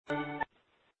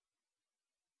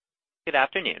Good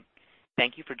afternoon.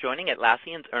 Thank you for joining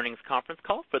Atlassian's earnings conference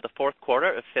call for the fourth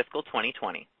quarter of fiscal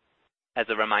 2020. As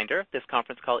a reminder, this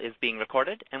conference call is being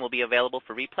recorded and will be available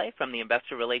for replay from the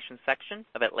investor relations section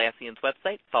of Atlassian's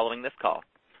website following this call.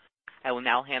 I will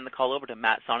now hand the call over to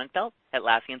Matt Sonnenfeld,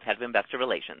 Atlassian's head of investor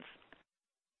relations.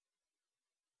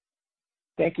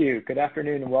 Thank you. Good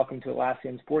afternoon and welcome to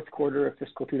Atlassian's fourth quarter of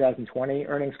fiscal 2020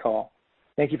 earnings call.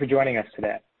 Thank you for joining us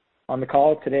today. On the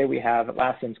call today we have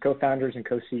Atlassian's co-founders and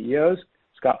co-CEOs,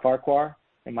 Scott Farquhar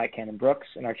and Mike Cannon-Brookes,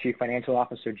 and our Chief Financial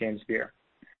Officer, James Beer.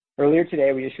 Earlier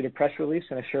today we issued a press release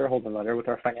and a shareholder letter with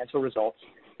our financial results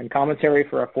and commentary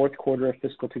for our fourth quarter of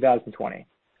fiscal 2020.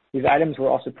 These items were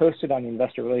also posted on the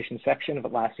investor relations section of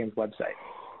Atlassian's website.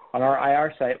 On our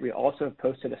IR site, we also have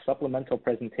posted a supplemental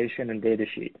presentation and data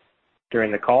sheet. During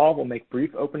the call, we'll make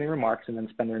brief opening remarks and then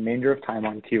spend the remainder of time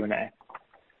on Q&A.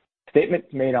 Statements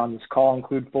made on this call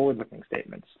include forward-looking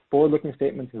statements. Forward-looking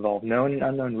statements involve known and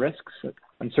unknown risks,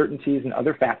 uncertainties, and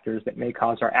other factors that may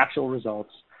cause our actual results,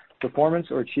 performance,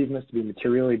 or achievements to be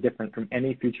materially different from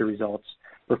any future results,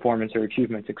 performance, or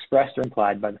achievements expressed or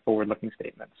implied by the forward-looking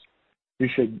statements. You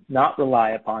should not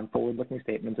rely upon forward-looking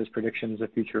statements as predictions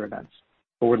of future events.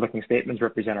 Forward-looking statements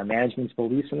represent our management's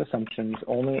beliefs and assumptions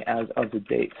only as of the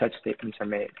date such statements are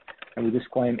made, and we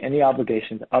disclaim any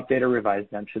obligation to update or revise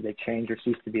them should they change or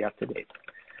cease to be up to date.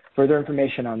 Further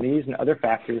information on these and other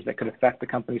factors that could affect the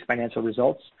company's financial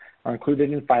results are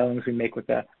included in filings we make with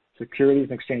the Securities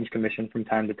and Exchange Commission from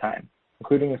time to time,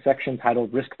 including a section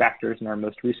titled Risk Factors in our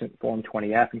most recent Form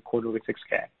 20-F and quarterly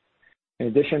 6-K. In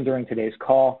addition, during today's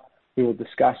call, we will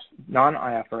discuss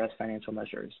non-IFRS financial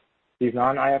measures. These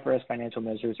non-IFRS financial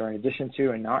measures are in addition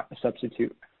to and not a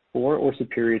substitute for or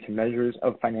superior to measures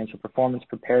of financial performance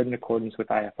prepared in accordance with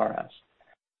IFRS.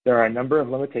 There are a number of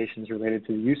limitations related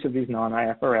to the use of these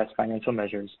non-IFRS financial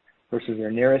measures versus their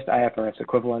nearest IFRS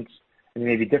equivalents, and they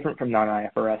may be different from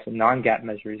non-IFRS and non-GAAP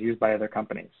measures used by other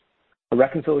companies. A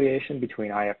reconciliation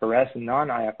between IFRS and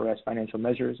non-IFRS financial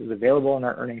measures is available in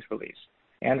our earnings release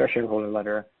and our shareholder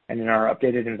letter and in our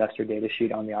updated investor data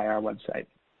sheet on the IR website.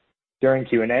 During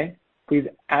Q&A, please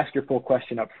ask your full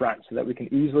question up front so that we can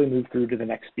easily move through to the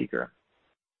next speaker.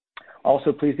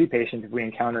 Also, please be patient if we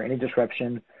encounter any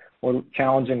disruption or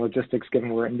challenging logistics given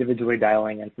we're individually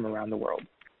dialing in from around the world.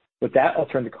 With that, I'll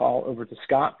turn the call over to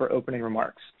Scott for opening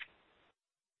remarks.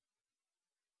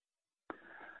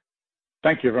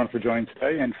 Thank you everyone for joining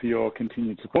today and for your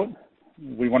continued support.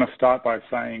 We want to start by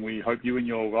saying we hope you and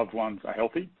your loved ones are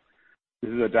healthy.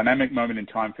 This is a dynamic moment in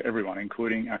time for everyone,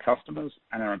 including our customers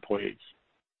and our employees.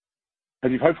 As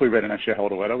you've hopefully read in our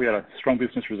shareholder letter, we had a strong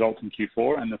business result in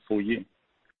Q4 and the full year.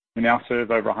 We now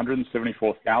serve over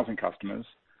 174,000 customers,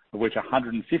 of which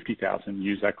 150,000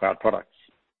 use our cloud products.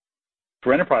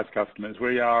 For enterprise customers,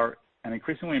 we are an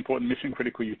increasingly important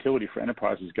mission-critical utility for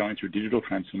enterprises going through digital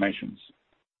transformations.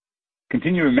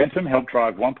 Continued momentum helped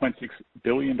drive $1.6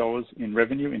 billion in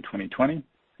revenue in 2020,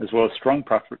 as well as strong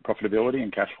profitability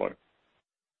and cash flow.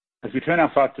 As we turn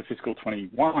our sights to fiscal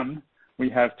 21, we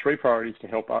have three priorities to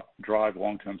help us drive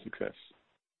long-term success.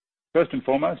 First and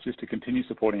foremost is to continue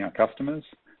supporting our customers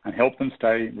and help them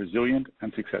stay resilient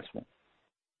and successful.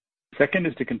 Second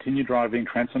is to continue driving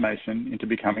transformation into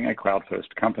becoming a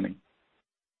cloud-first company.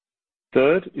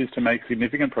 Third is to make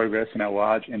significant progress in our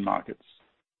large end markets,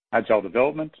 agile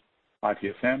development,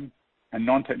 ITSM, and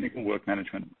non-technical work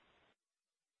management.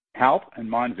 Halp and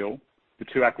Mindville, the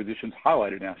two acquisitions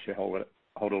highlighted in our shareholder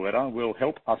letter, will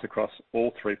help us across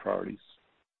all three priorities.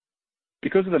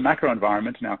 Because of the macro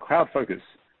environment and our cloud focus,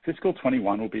 fiscal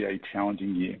 21 will be a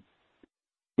challenging year.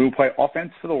 We will play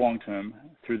offense for the long term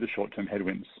through the short-term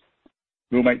headwinds.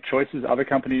 We will make choices other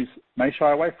companies may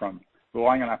shy away from,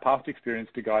 relying on our past experience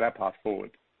to guide our path forward.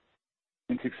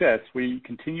 In success, we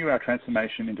continue our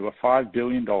transformation into a $5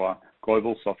 billion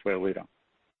global software leader.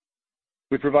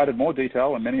 We provided more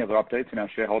detail and many other updates in our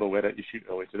shareholder letter issued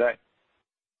earlier today.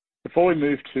 Before we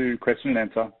move to question and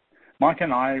answer, Mike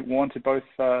and I want to both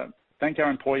thank our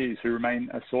employees who remain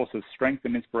a source of strength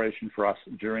and inspiration for us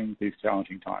during these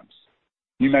challenging times.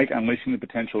 You make unleashing the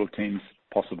potential of teams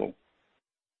possible.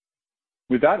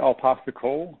 With that, I'll pass the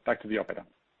call back to the operator.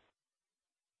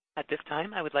 At this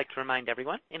time, I would like to remind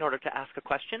everyone, in order to ask a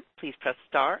question, please press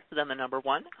star, then the number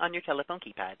 1 on your telephone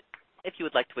keypad. If you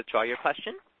would like to withdraw your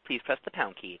question, please press the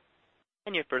pound key.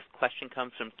 And your first question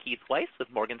comes from Keith Weiss with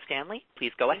Morgan Stanley.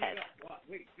 Please go ahead.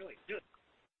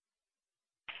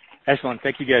 Excellent.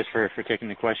 Thank you guys for taking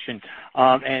the question.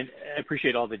 And I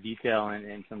appreciate all the detail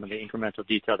and some of the incremental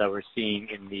detail that we're seeing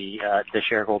in the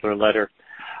shareholder letter.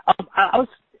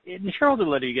 In the shareholder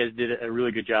letter, you guys did a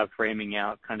really good job framing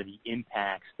out kind of the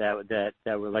impacts that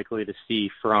we're likely to see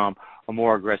from a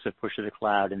more aggressive push to the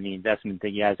cloud and the investment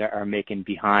that you guys are making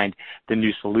behind the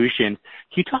new solution.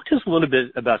 Can you talk to us a little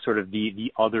bit about sort of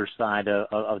the other side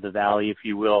of the valley, if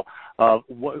you will, of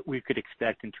what we could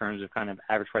expect in terms of kind of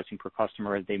average pricing per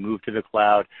customer as they move to the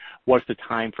cloud? What's the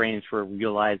time frames for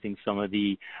realizing some of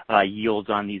the yields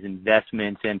on these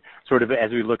investments? And sort of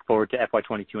as we look forward to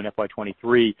FY22 and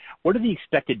FY23, what are the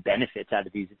expected benefits out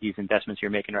of these investments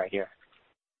you're making right here?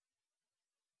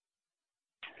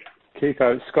 Keith,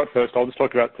 Scott first. I'll just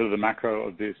talk about sort of the macro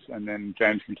of this, and then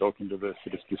James can talk into the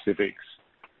sort of specifics.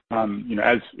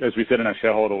 As we said in our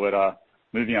shareholder letter,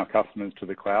 moving our customers to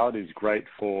the cloud is great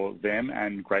for them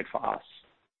and great for us.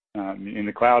 In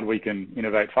the cloud, we can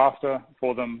innovate faster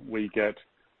for them. We get,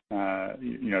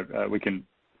 we can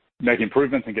make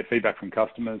improvements and get feedback from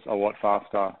customers a lot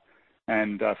faster.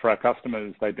 And for our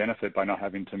customers, they benefit by not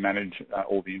having to manage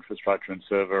all the infrastructure and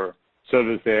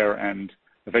servers there, and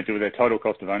effectively their total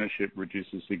cost of ownership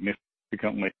reduces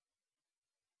significantly.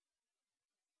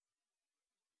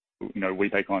 We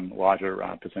take on larger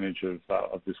percentage of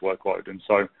this workload, and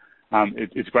so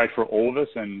it's great for all of us.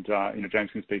 And James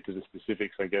can speak to the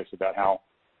specifics, I guess, about how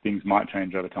things might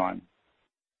change over time.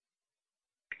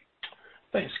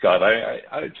 Thanks, Scott.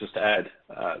 I would just add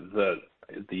the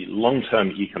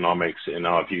long-term economics, in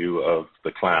our view, of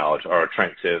the cloud are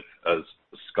attractive, as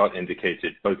Scott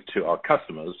indicated, both to our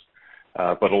customers,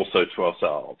 but also to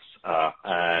ourselves.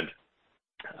 And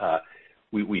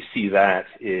we see that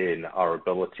in our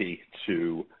ability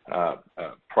to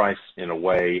price in a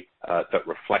way that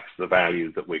reflects the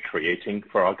value that we're creating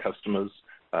for our customers.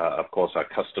 Of course, our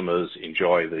customers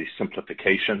enjoy the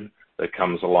simplification that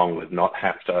comes along with not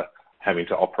having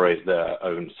to operate their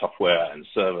own software and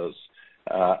servers.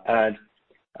 And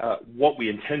what we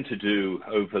intend to do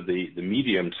over the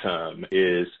medium term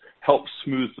is help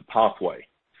smooth the pathway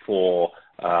for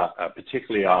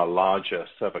particularly our larger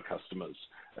server customers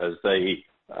as they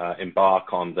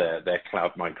embark on their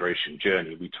cloud migration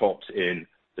journey. We talked in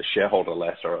the shareholder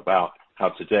letter about how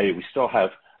today we still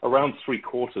have around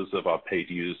 3/4 of our paid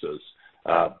users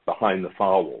behind the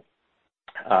firewall.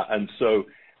 And so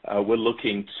we're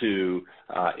looking to,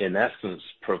 in essence,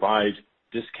 provide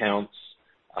discounts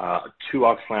to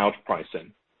our cloud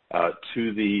pricing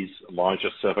to these larger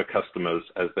server customers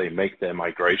as they make their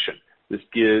migration. This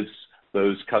gives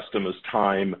those customers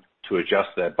time to adjust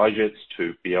their budgets,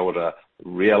 to be able to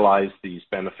realize these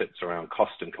benefits around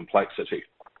cost and complexity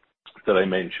that I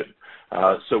mentioned.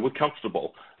 So we're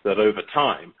comfortable that over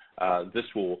time, this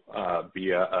will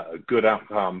be a good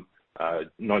outcome,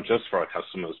 not just for our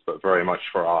customers, but very much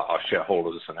for our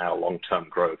shareholders and our long-term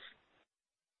growth.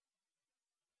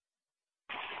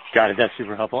 Got it. That's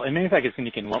super helpful. And maybe if I could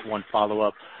sneak in one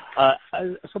follow-up. I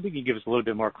was hoping you could give us a little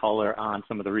bit more color on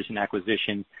some of the recent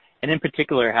acquisitions, and in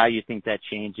particular, how you think that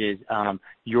changes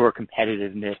your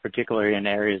competitiveness, particularly in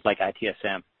areas like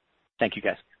ITSM. Thank you,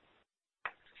 guys.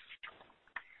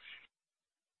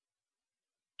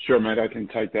 Sure, mate. I can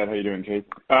take that. How you doing, Keith?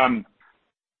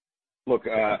 Look,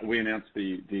 we announced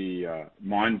the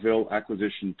Mindville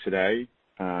acquisition today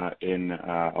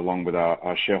along with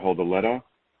our shareholder letter.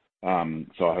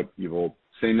 So I hope you've all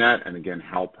seen that, and again,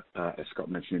 help, as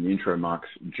Scott mentioned in the intro remarks,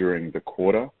 during the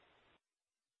quarter.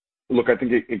 Look, I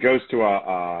think it goes to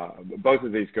both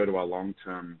of these go to our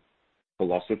long-term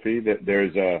philosophy that there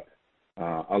is a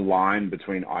line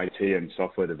between IT and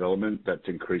software development that's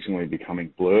increasingly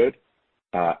becoming blurred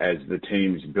as the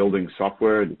teams building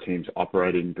software, the teams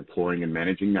operating, deploying, and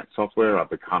managing that software are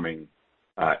becoming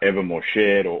ever more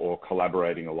shared or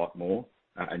collaborating a lot more,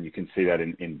 and you can see that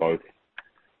in both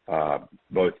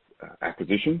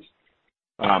acquisitions.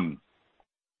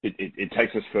 It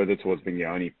takes us further towards being the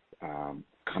only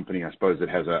company, I suppose, that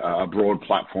has a broad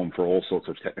platform for all sorts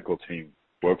of technical team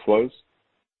workflows.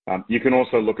 You can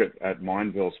also look at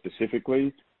Mindville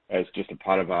specifically as just a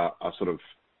part of our sort of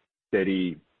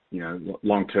steady,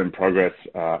 long-term progress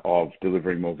of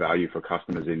delivering more value for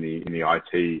customers in the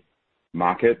IT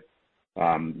market.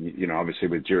 Obviously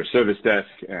with Jira Service Desk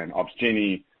and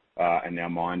Opsgenie and now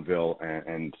Mindville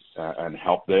and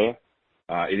help there.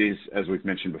 It is, as we've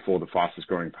mentioned before, the fastest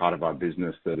growing part of our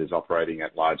business that is operating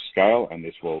at large scale, and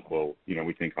this will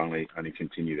we think only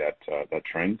continue that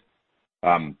trend.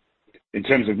 In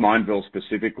terms of Mindville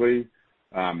specifically,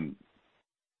 asset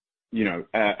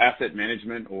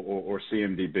management or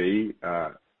CMDB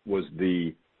was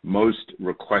the most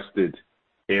requested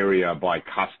area by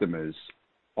customers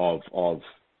of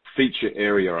feature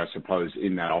area, I suppose,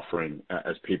 in that offering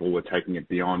as people were taking it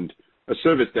beyond a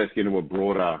service desk into a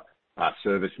broader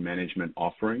service management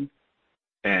offering.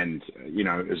 And,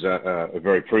 it was a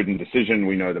very prudent decision.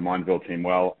 We know the Mindville team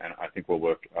well, and I think we'll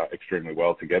work extremely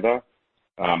well together.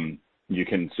 You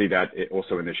can see that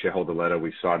also in the shareholder letter.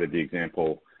 We cited the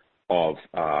example of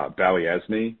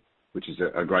Balyasny, which is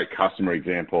a great customer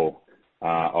example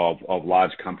of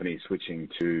large companies switching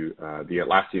to the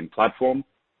Atlassian platform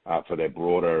for their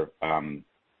broader,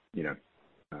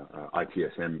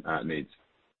 ITSM needs.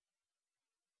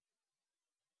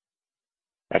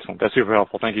 Excellent. That's super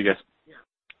helpful. Thank you, guys.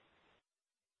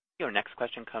 Your next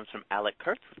question comes from Alec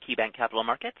Kurtz with KeyBanc Capital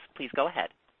Markets. Please go ahead.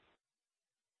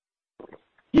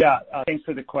 Yeah, thanks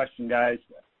for the question, guys.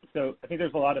 So I think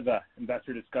there's a lot of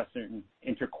investor discussion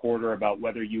interquarter about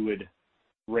whether you would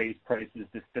raise prices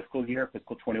this fiscal year,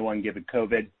 fiscal 21, given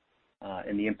COVID,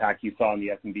 and the impact you saw in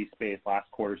the SMB space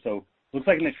last quarter. So it looks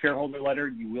like in the shareholder letter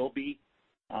you will be,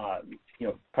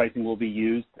 pricing will be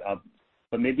used,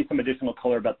 but maybe some additional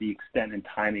color about the extent and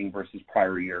timing versus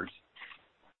prior years.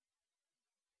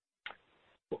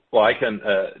 Well, I can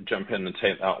jump in and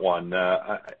take that one.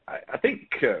 I think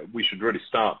we should really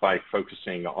start by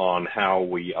focusing on how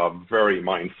we are very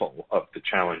mindful of the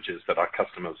challenges that our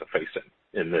customers are facing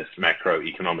in this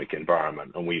macroeconomic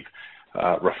environment. And we've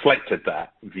reflected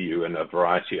that view in a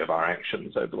variety of our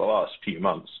actions over the last few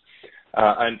months.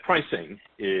 And pricing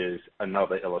is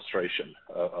another illustration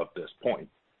of this point.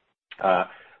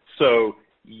 So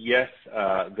yes,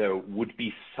 there would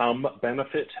be some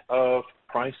benefit of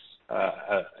price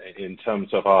in terms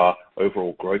of our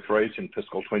overall growth rate in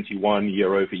fiscal 21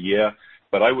 year over year,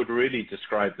 but I would really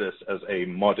describe this as a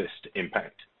modest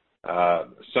impact,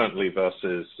 certainly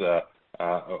versus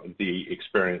the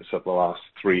experience of the last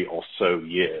 3 or so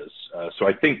years. So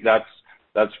I think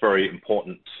that's very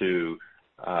important to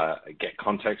get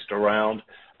context around.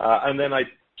 And then I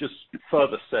just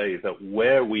further say that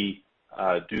where we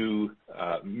do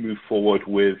move forward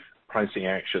with pricing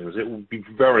actions, it will be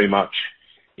very much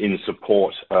in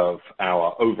support of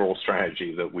our overall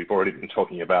strategy that we've already been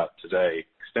talking about today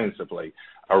extensively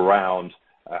around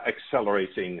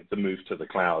accelerating the move to the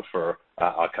cloud for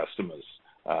our customers,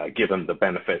 given the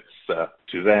benefits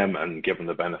to them and given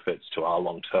the benefits to our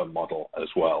long-term model as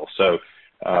well. So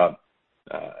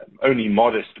only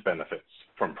modest benefits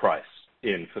from price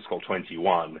in fiscal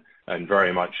 21 and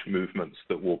very much movements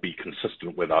that will be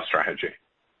consistent with our strategy.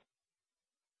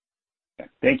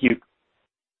 Thank you.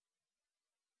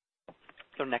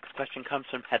 So next question comes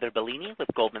from Heather Bellini with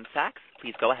Goldman Sachs.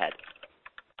 Please go ahead.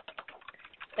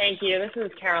 Thank you. This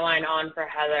is Caroline on for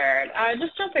Heather.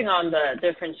 Just jumping on the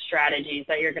different strategies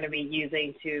that you're going to be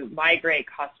using to migrate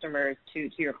customers to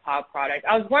your cloud product.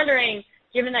 I was wondering,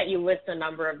 given that you list a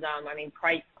number of them, I mean,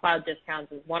 price cloud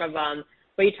discounts is one of them,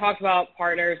 but you talked about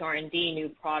partners, R&D, new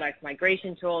product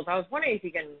migration tools. I was wondering if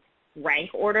you can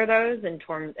rank order those in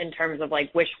terms of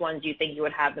like which ones you think you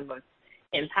would have the most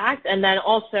impact. And then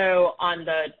also on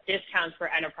the discounts for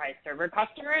enterprise server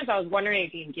customers, I was wondering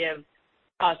if you can give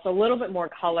us a little bit more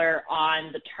color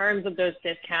on the terms of those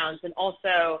discounts and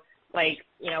also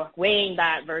weighing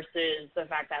that versus the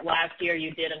fact that last year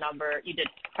you did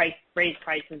raise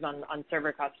prices on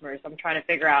server customers. I'm trying to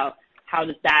figure out how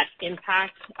does that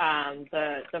impact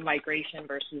the migration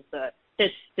versus the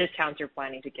discounts you're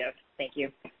planning to give. Thank you.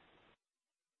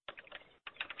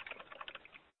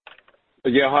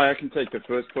 Yeah, hi, I can take the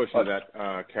first portion of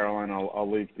that, Caroline. I'll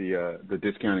leave the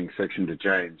discounting section to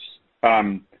James.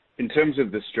 In terms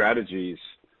of the strategies,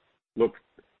 look,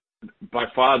 by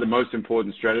far the most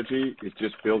important strategy is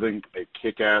just building a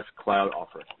kick-ass cloud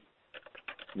offering.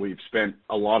 We've spent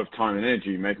a lot of time and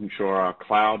energy making sure our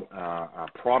cloud, our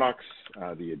products,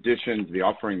 the additions, the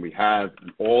offering we have,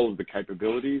 and all of the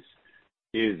capabilities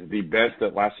is the best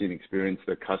Atlassian experience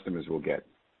that customers will get.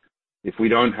 If we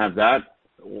don't have that,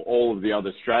 all of the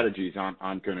other strategies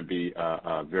aren't going to be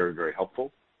very, very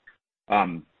helpful.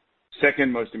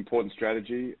 Second most important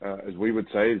strategy, as we would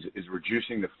say, is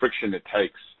reducing the friction it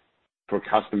takes for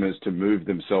customers to move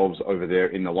themselves over there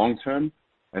in the long term,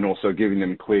 and also giving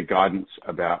them clear guidance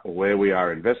about where we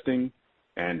are investing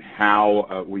and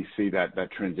how we see that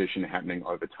transition happening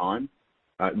over time.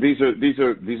 These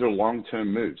are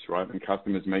long-term moves, right? And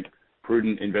customers make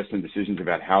prudent investment decisions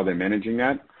about how they're managing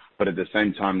that. But at the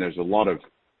same time, there's a lot of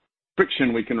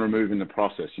friction we can remove in the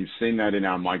process. You've seen that in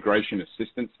our migration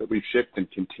assistance that we've shipped and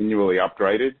continually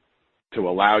upgraded to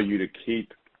allow you to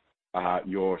keep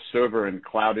your server and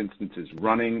cloud instances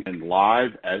running and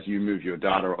live as you move your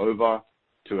data over,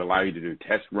 to allow you to do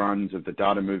test runs of the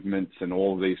data movements and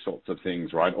all of these sorts of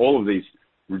things, right? All of these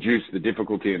reduce the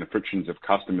difficulty and the frictions of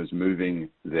customers moving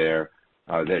their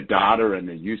data and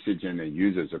their usage and their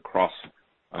users across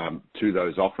to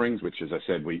those offerings, which, as I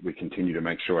said, we continue to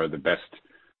make sure are the best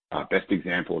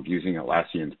example of using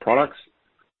Atlassian's products.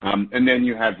 And then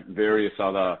you have various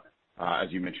other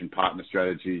as you mentioned, partner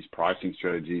strategies, pricing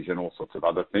strategies, and all sorts of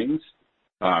other things.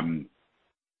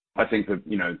 I think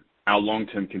that, our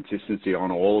long-term consistency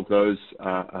on all of those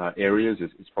areas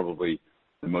is probably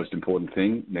the most important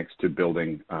thing next to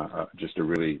building just a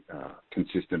really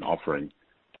consistent offering.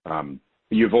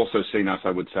 You've also seen us,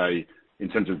 I would say, in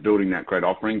terms of building that great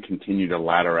offering, continue to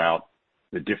ladder out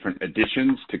the different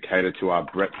additions to cater to our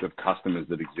breadth of customers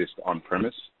that exist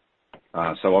on-premise.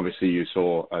 So obviously you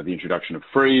saw the introduction of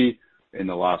Free in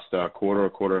the last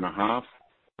quarter and a half,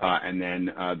 and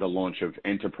then the launch of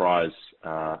Enterprise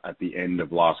at the end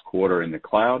of last quarter in the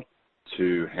cloud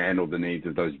to handle the needs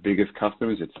of those biggest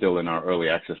customers. It's still in our early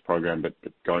access program, but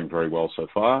going very well so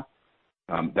far.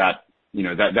 That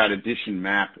addition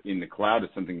map in the cloud is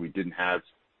something we didn't have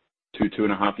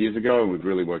 2.5 years ago, and we've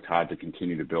really worked hard to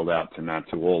continue to build out to map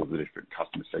to all of the different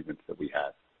customer segments that we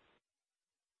have.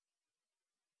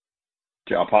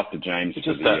 I'll pass to James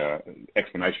for the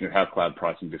explanation of how cloud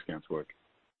pricing discounts work.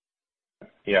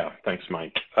 Yeah, thanks,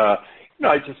 Mike.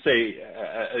 I'd just say,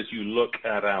 as you look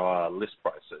at our list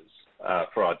prices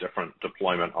for our different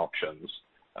deployment options,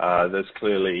 there's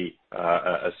clearly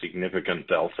a significant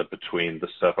delta between the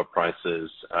server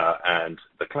prices and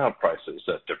the cloud prices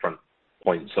at different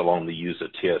points along the user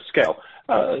tier scale.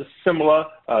 Similar,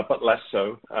 but less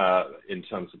so in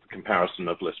terms of the comparison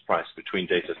of list price between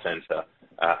data center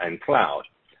and cloud.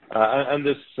 And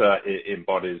this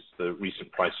embodies the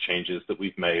recent price changes that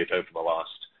we've made over the last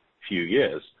few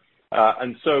years.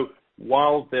 And so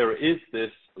while there is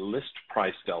this list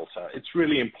price delta, it's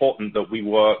really important that we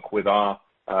work with our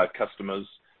customers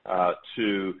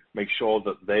to make sure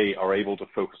that they are able to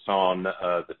focus on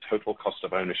the total cost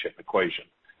of ownership equation,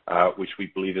 which we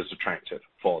believe is attractive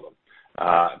for them.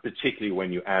 Particularly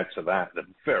when you add to that the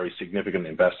very significant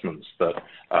investments that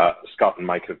Scott and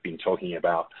Mike have been talking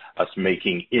about us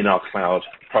making in our cloud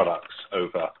products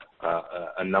over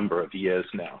a number of years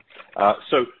now.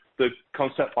 So the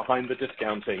concept behind the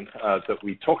discounting that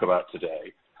we talk about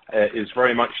today is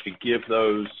very much to give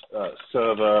those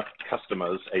server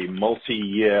customers a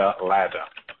multi-year ladder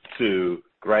to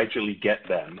gradually get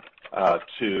them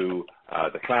to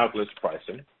the cloud list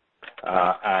pricing.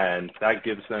 And that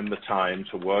gives them the time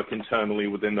to work internally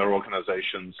within their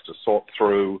organizations to sort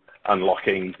through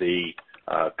unlocking the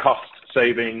cost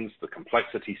savings, the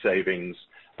complexity savings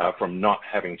from not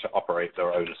having to operate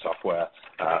their own software,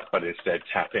 but instead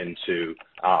tap into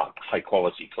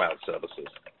high-quality cloud services.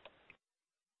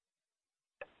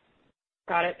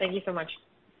 Got it. Thank you so much.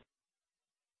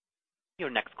 Your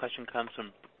next question comes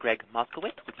from Greg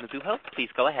Moskowitz with Mizuho. Please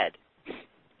go ahead.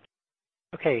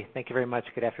 Okay, thank you very much.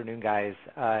 Good afternoon, guys.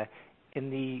 In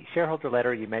the shareholder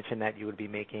letter, you mentioned that you would be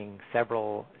making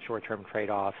several short-term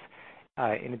trade-offs.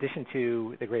 In addition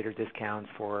to the greater discounts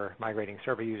for migrating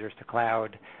server users to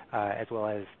cloud, as well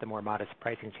as the more modest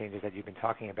pricing changes that you've been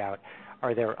talking about,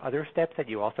 are there other steps that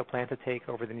you also plan to take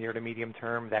over the near to medium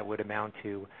term that would amount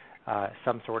to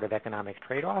some sort of economic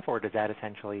trade-off, or does that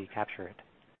essentially capture it?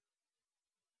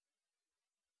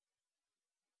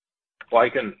 Well, I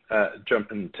can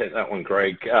jump and take that one,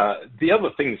 Greg. The other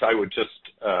things I would just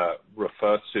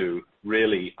refer to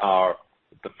really are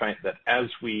the fact that as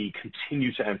we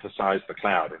continue to emphasize the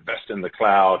cloud, invest in the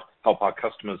cloud, help our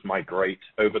customers migrate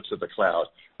over to the cloud,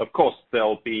 of course,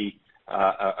 there'll be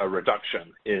a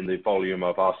reduction in the volume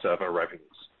of our server revenues.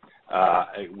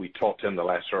 We talked in the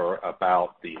letter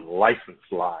about the license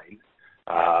line,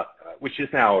 which is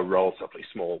now a relatively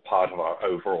small part of our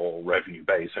overall revenue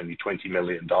base, only $20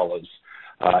 million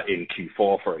in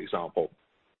Q4, for example.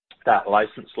 That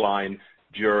license line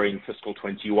during fiscal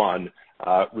 21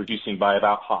 reducing by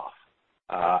about half.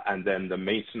 And then the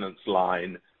maintenance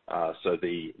line, so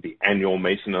the annual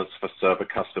maintenance for server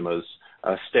customers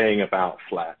staying about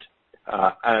flat.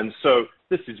 And so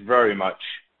this is very much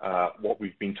what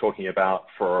we've been talking about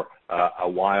for a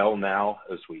while now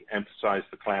as we emphasize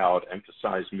the cloud,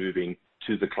 emphasize moving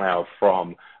to the cloud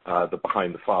from the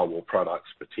behind the firewall products,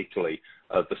 particularly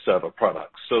the server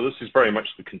products. So this is very much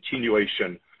the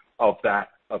continuation of that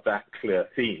clear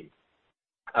theme.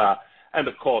 And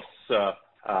of course,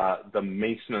 the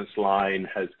maintenance line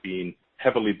has been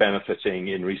heavily benefiting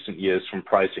in recent years from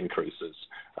price increases.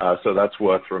 So that's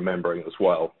worth remembering as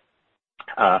well.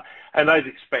 And I'd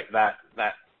expect that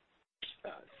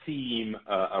theme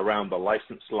around the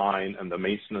license line and the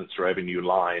maintenance revenue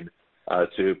line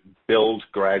to build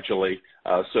gradually,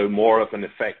 so more of an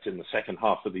effect in the second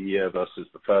half of the year versus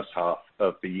the first half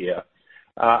of the year.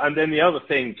 And then the other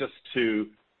thing, just to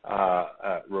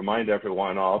remind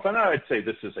everyone of, and I'd say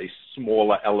this is a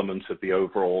smaller element of the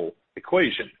overall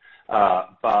equation,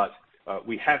 but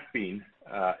we have been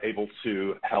able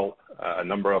to help a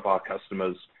number of our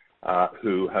customers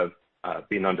who have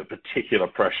been under particular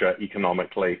pressure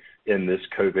economically in this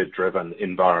COVID-driven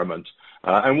environment.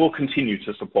 And we'll continue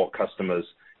to support customers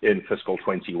in fiscal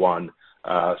 21.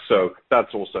 So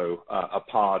that's also a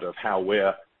part of how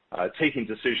we're taking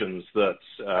decisions that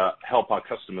help our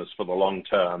customers for the long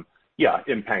term. Yeah,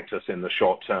 impact us in the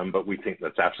short term, but we think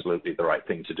that's absolutely the right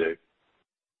thing to do.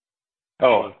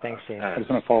 Oh, thanks, James. I just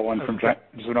want to follow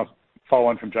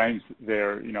on from James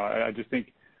there. I just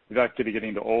think without getting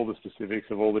into all the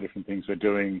specifics of all the different things we're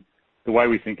doing, the way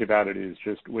we think about it is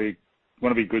just we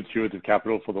want to be good stewards of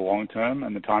capital for the long term,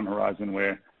 and the time horizon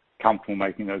we're comfortable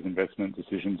making those investment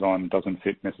decisions on doesn't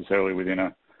fit necessarily within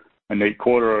a neat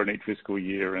quarter or a neat fiscal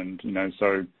year. And,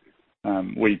 so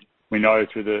we know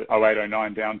through the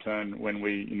 08-09 downturn when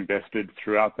we invested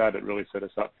throughout that, it really set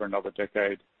us up for another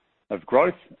decade of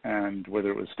growth. And whether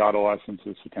it was starter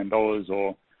licenses for $10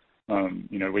 or,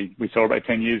 we celebrate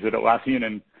 10 years at Atlassian,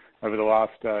 and over the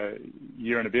last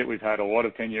year and a bit, we've had a lot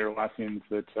of 10-year Atlassians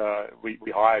that we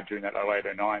hired during that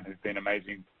 08-09 who've been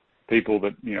amazing people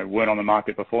that, weren't on the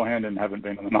market beforehand and haven't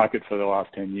been on the market for the last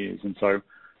 10 years. And so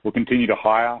we'll continue to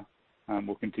hire.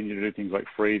 We'll continue to do things like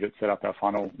free that set up our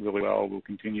funnel really well. We'll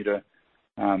continue to,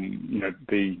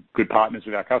 be good partners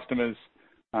with our customers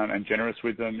and generous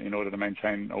with them in order to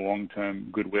maintain a long-term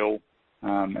goodwill.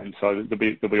 And so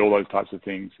there'll be all those types of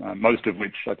things, most of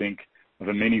which I think of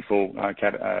a meaningful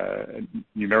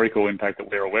numerical impact that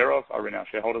we're aware of are in our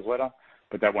shareholders letter,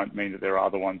 but that won't mean that there are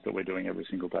other ones that we're doing every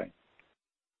single day.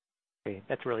 Okay,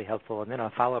 that's really helpful. And then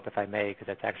I'll follow up, if I may, because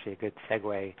that's actually a good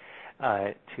segue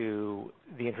to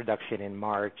the introduction in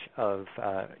March of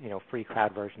free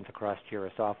cloud versions across Jira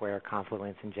Software,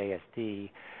 Confluence, and JSD,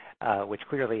 which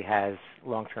clearly has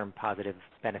long-term positive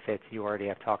benefits. You already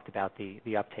have talked about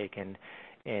the uptake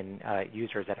in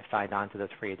users that have signed on to those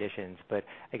free editions. But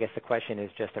I guess the question is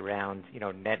just around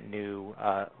net new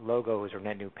logos or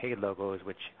net new paid logos,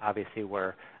 which obviously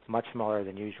were much smaller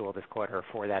than usual this quarter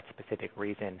for that specific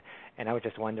reason. And I was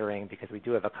just wondering, because we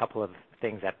do have a couple of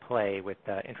things at play with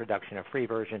the introduction of free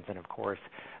versions and, of course,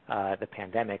 the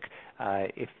pandemic,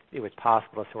 if it was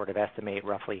possible to sort of estimate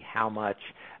roughly how much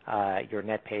your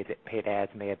net paid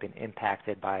ads may have been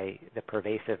impacted by the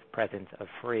pervasive presence of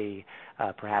free,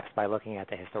 perhaps by looking at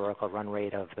the historical run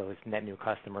rate of those net new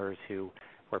customers who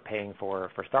were paying for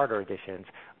starter editions,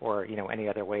 or any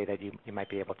other way that you might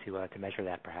be able to measure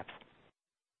that, perhaps.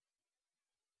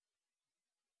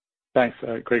 Thanks,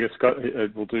 Greg. Scott,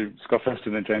 we'll do Scott first,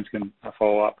 and then James can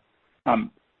follow up.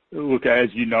 Look, as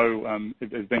you know,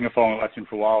 as being a following Atlassian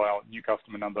for a while, our new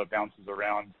customer number bounces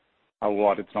around a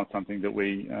lot. It's not something that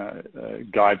we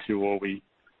guide to, or we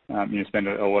spend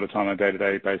a lot of time on a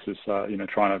day-to-day basis,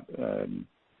 trying to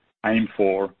aim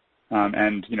for.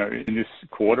 And in this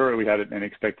quarter, we had an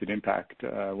expected impact.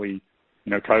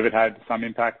 COVID had some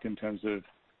impact in terms of,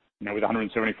 with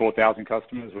 174,000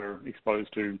 customers, we're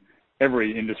exposed to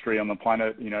every industry on the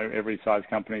planet, every size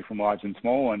company from large and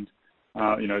small, and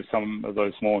some of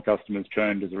those smaller customers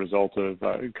churned as a result of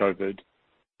COVID.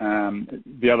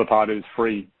 The other part is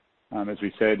free. As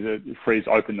we said, free's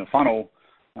open the funnel,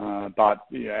 but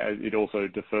it also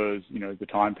defers, the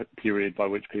time period by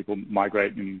which people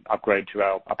migrate and upgrade to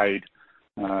our paid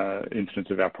instance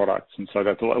of our products. And so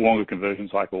that's a longer conversion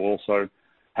cycle. Also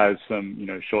has some,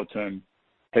 short-term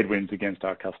headwinds against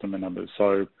our customer numbers.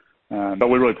 So, but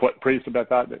we're really pleased about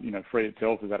that. Free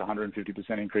itself is at 150%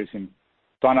 increase in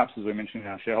signups, as we mentioned in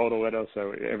our shareholder letter.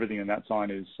 So everything in that sign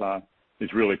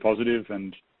is really positive,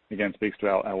 and again speaks to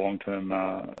our long-term,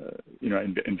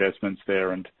 investments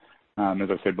there. And as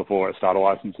I said before, a starter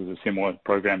license is a similar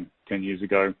program 10 years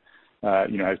ago,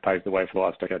 has paved the way for the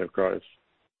last decade of growth.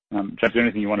 James, is there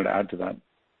anything you wanted to add to that?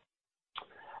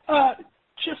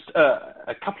 Just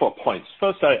a couple of points.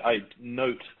 First, I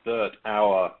note that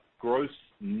our gross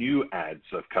new adds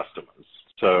of customers,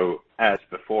 so adds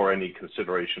before any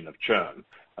consideration of churn,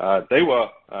 they were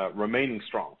remaining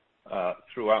strong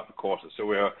throughout the quarter. So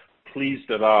we are pleased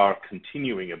at our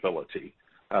continuing ability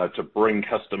to bring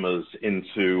customers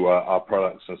into our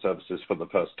products and services for the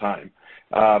first time.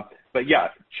 But yeah,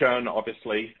 churn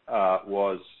obviously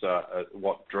was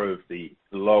what drove the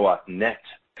lower net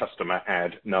customer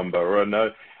add number. And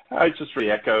I just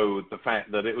really echo the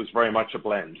fact that it was very much a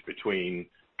blend between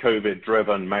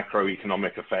COVID-driven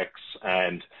macroeconomic effects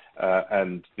and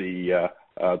the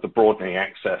broadening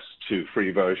access to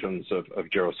free versions of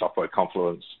Jira Software,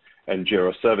 Confluence, and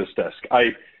Jira Service Desk.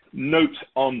 I note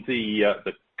on the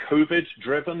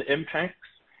COVID-driven impacts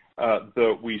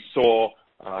that we saw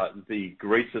the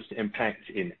greatest impact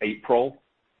in April,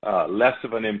 less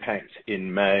of an impact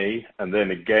in May, and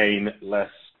then again less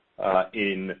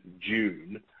in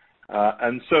June.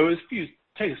 And so as you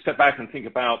take a step back and think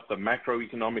about the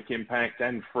macroeconomic impact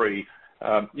and free,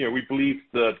 we believe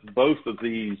that both of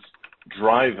these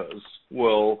drivers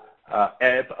will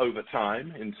ebb over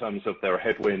time in terms of their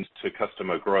headwinds to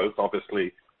customer growth.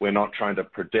 Obviously, we're not trying to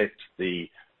predict the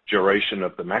duration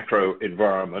of the macro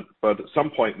environment, but at some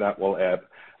point that will ebb.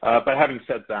 But having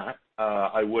said that,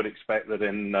 I would expect that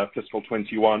in fiscal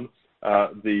 21,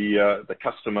 the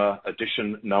customer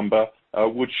addition number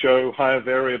would show higher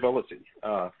variability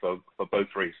for both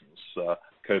reasons,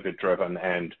 COVID-driven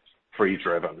and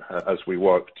free-driven, as we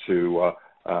work to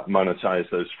monetize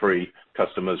those free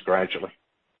customers gradually.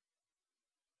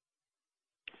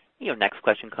 Your next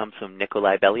question comes from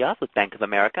Nikolay Beliov with Bank of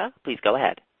America. Please go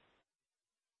ahead.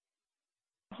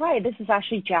 Hi, this is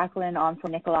actually Jacqueline on for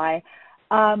Nikolay.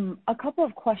 A couple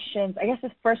of questions. I guess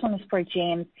the first one is for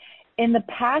James. In the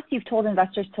past, you've told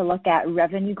investors to look at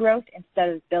revenue growth instead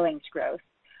of billings growth.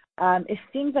 It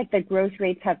seems like the growth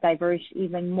rates have diverged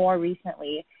even more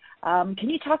recently. Can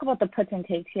you talk about the puts and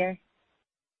takes here?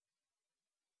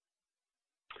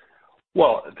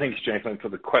 Well, thanks, Jacqueline, for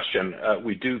the question.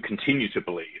 We do continue to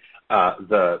believe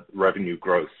that revenue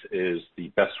growth is the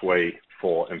best way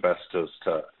for investors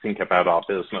to think about our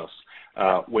business.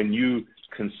 When you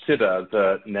consider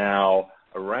that now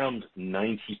around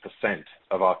 90%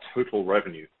 of our total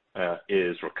revenue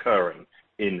is recurring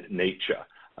in nature,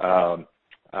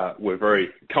 we're very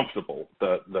comfortable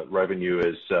that revenue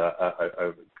is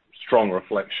a strong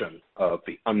reflection of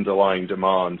the underlying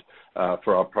demand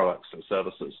for our products and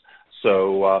services.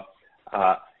 So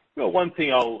one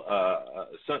thing I'll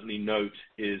certainly note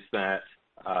is that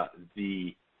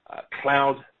the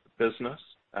cloud business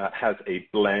has a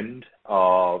blend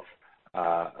of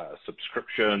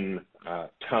subscription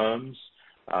terms.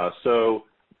 So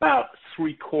about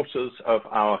 3/4 of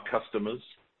our customers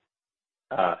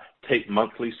take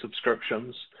monthly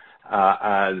subscriptions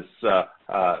as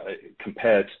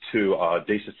compared to our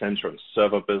data center and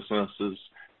server businesses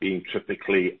being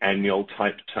typically annual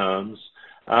type terms.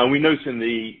 We note in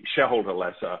the shareholder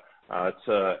letter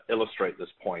to illustrate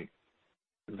this point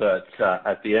that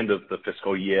at the end of the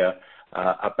fiscal year,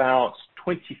 about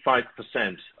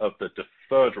 25% of the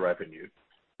deferred revenue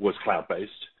was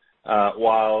cloud-based,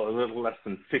 while a little less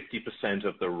than 50%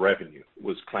 of the revenue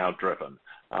was cloud-driven.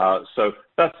 So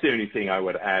that's the only thing I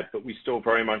would add, but we still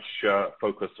very much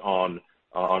focus on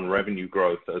revenue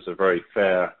growth as a very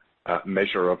fair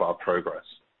measure of our progress.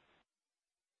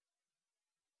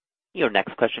 Your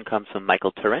next question comes from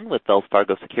Michael Turrin with Wells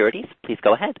Fargo Securities. Please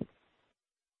go ahead.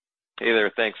 Hey there.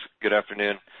 Thanks. Good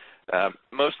afternoon.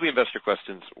 Most of the investor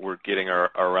questions we're getting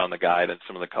are around the guide and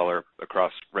some of the color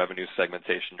across revenue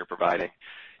segmentation you're providing.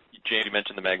 James, you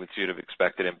mentioned the magnitude of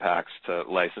expected impacts to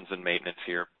license and maintenance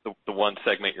here. The one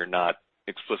segment you're not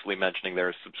explicitly mentioning there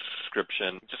is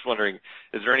subscription. Just wondering,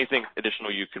 is there anything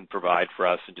additional you can provide for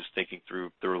us in just thinking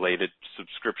through the related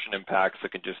subscription impacts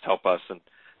that can just help us in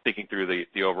thinking through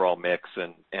the overall mix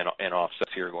and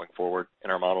offsets here going forward in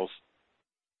our models?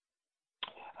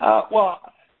 Well,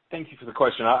 thank you for the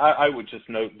question. I would just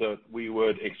note that we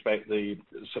would expect the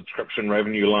subscription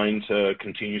revenue line to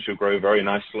continue to grow very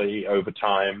nicely over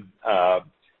time,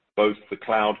 both the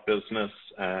cloud business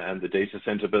and the data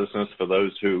center business for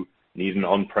those who need an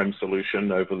on-prem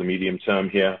solution over the medium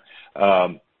term here.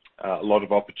 A lot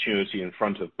of opportunity in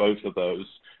front of both of those.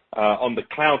 On the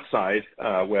cloud side,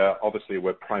 where obviously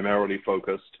we're primarily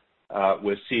focused,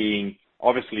 we're seeing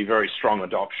obviously very strong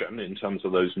adoption in terms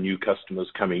of those new customers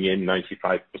coming in,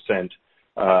 95%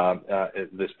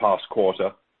 this past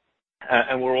quarter.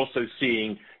 And we're also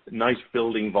seeing nice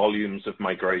building volumes of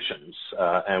migrations,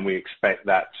 and we expect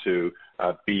that to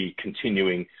be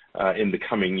continuing in the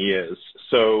coming years.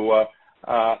 So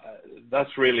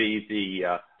that's really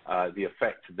the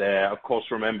effect there. Of course,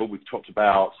 remember, we've talked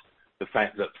about the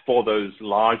fact that for those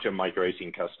larger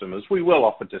migrating customers, we will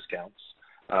offer discounts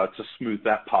to smooth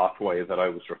that pathway that I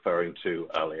was referring to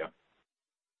earlier.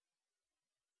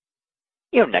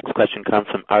 Your next question comes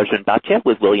from Arjun Bhatia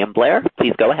with William Blair.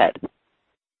 Please go ahead.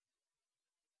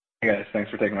 Hey guys,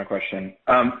 thanks for taking my question.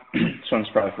 This one's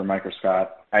probably for Mike or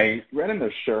Scott. I read in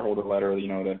the shareholder letter,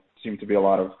 that seemed to be a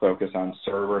lot of focus on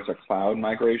server to cloud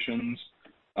migrations.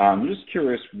 I'm just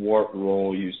curious what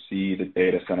role you see the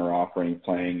data center offering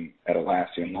playing at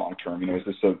Atlassian long term. Is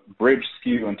this a bridge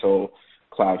SKU until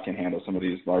cloud can handle some of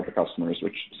these larger customers,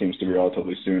 which seems to be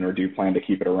relatively soon, or do you plan to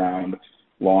keep it around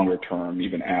longer term,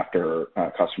 even after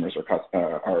customers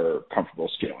are comfortable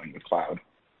scaling with cloud?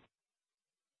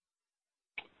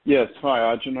 Yes. Hi,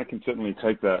 Arjun. I can certainly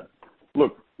take that.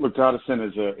 Look, Data Center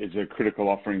is a critical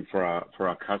offering for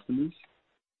our customers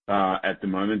at the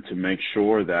moment to make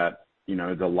sure that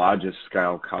the largest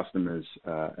scale customers,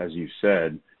 as you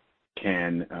said,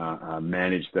 can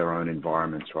manage their own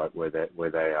environments, right, where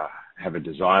they have a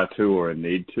desire to or a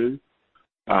need to.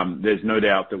 There's no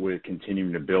doubt that we're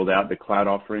continuing to build out the cloud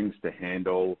offerings to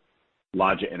handle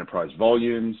larger enterprise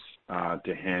volumes,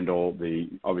 to handle the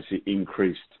obviously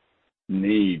increased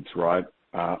needs, right,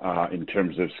 in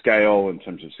terms of scale, in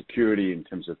terms of security, in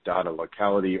terms of data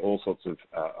locality, all sorts of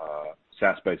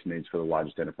SaaS-based needs for the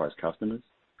largest enterprise customers.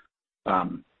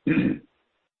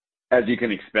 As you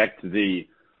can expect, the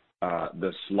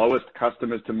slowest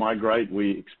customers to migrate,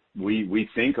 we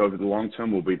think over the long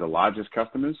term will be the largest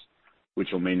customers,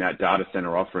 which will mean that data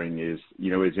center offering is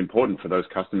important for those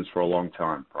customers for a long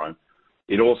time, right?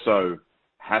 It also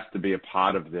has to be a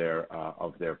part of their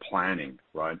planning,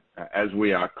 right? As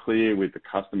we are clear with the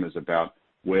customers about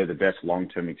where the best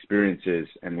long-term experience is,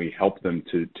 and we help them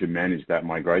to manage that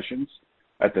migrations.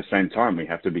 At the same time, we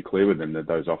have to be clear with them that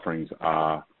those offerings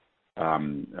are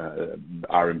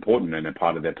important and a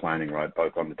part of their planning, right?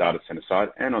 Both on the data center side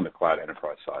and on the cloud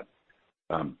enterprise side.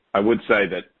 I would say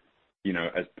that,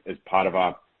 as part of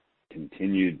our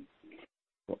continued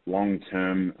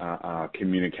long-term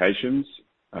communications,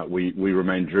 we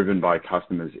remain driven by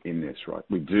customers in this, right?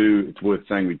 It's worth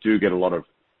saying we do get a lot of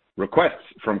requests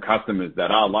from customers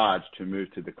that are large to move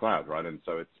to the cloud, right? And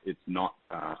so it's not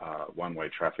one-way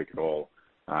traffic at all.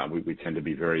 We tend to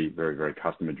be very, very, very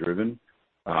customer driven,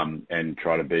 and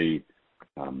try to be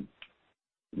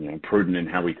prudent in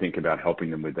how we think about helping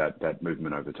them with that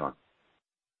movement over time.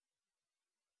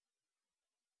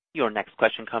 Your next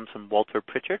question comes from Walter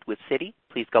Pritchard with Citi.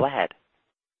 Please go ahead.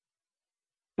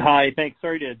 Hi, thanks.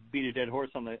 Sorry to beat a dead horse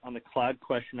on the cloud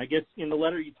question. I guess in the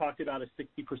letter you talked about a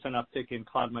 60% uptick in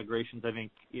cloud migrations, I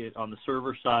think, on the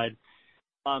server side.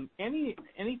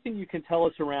 Anything you can tell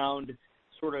us around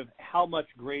sort of how much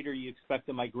greater you expect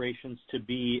the migrations to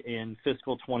be in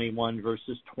fiscal 21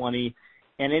 versus 20,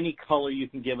 and any color you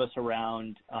can give us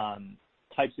around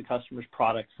types of customers,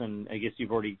 products, and I guess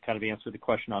you've already kind of answered the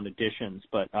question on additions,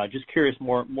 but just curious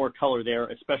more color there,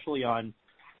 especially on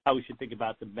how we should think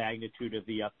about the magnitude of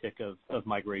the uptick of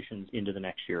migrations into the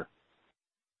next year.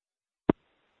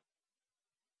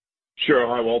 Sure.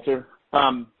 Hi, Walter.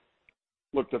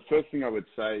 Look, the first thing I would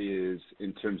say is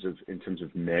in terms of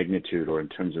magnitude or in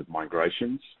terms of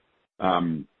migrations,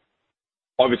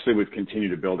 obviously we've continued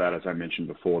to build out, as I mentioned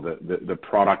before, the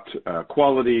product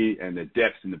quality and the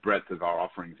depth and the breadth of our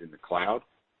offerings in the cloud.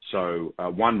 So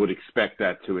one would expect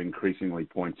that to increasingly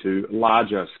point to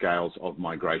larger scales of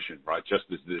migration, right?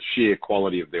 Just as the sheer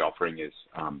quality of the offering is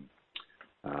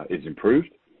improved.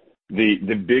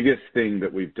 The biggest thing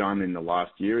that we've done in the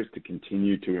last year is to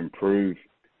continue to improve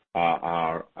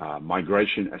our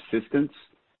migration assistance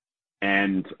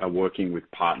and working with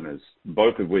partners,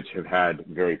 both of which have had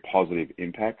very positive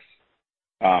impacts.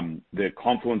 The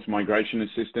Confluence Migration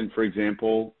Assistant, for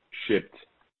example, shipped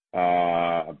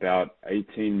about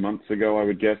 18 months ago, I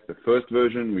would guess, the first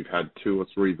version. We've had 2 or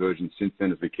 3 versions since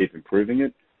then as we keep improving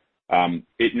it.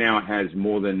 It now has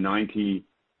more than 95%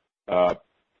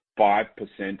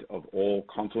 of all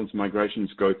Confluence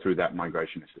migrations go through that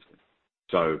migration assistant.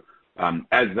 So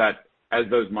as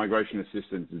those migration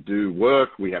assistants do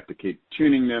work, we have to keep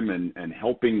tuning them and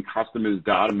helping customers'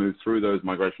 data move through those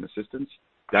migration assistants.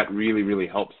 That really, really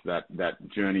helps that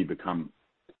journey become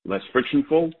less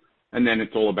frictionful. And then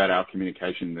it's all about our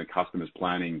communication, the customers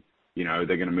planning, they're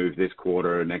going to move this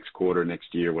quarter, next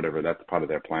year, whatever. That's part of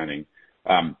their planning.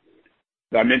 I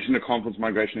mentioned the Confluence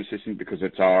Migration Assistant because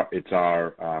it's our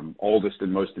oldest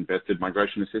and most invested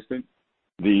migration assistant.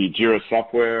 The Jira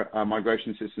Software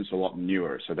Migration Assistant is a lot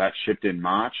newer. So that shipped in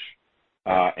March,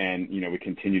 and we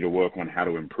continue to work on how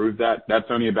to improve that. That's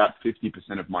only about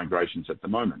 50% of migrations at the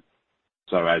moment.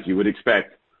 So as you would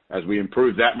expect, as we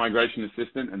improve that migration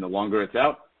assistant and the longer it's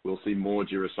out, we'll see more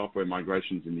Jira Software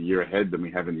migrations in the year ahead than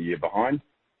we have in the year behind.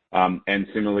 And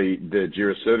similarly, the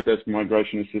Jira Service Desk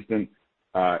Migration Assistant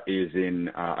is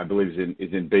in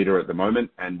beta at the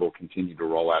moment and will continue to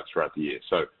roll out throughout the year.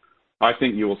 So I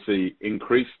think you will see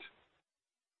increased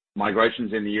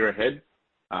migrations in the year ahead,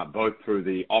 both through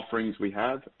the offerings we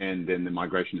have and then the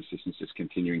migration assistance is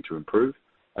continuing to improve,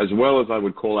 as well as I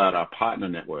would call out our partner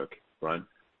network, right?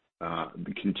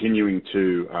 Continuing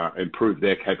to improve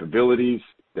their capabilities,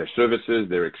 their services,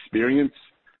 their experience,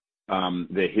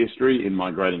 their history in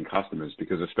migrating customers,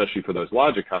 because especially for those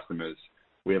larger customers,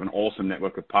 we have an awesome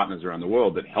network of partners around the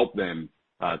world that help them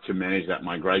to manage that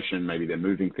migration. Maybe they're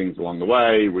moving things along the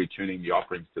way, retuning the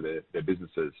offerings to their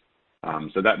businesses.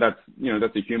 So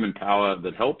that's a human power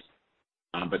that helps,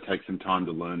 but takes some time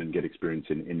to learn and get experience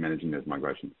in managing those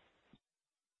migrations.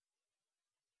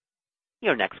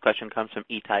 Your next question comes from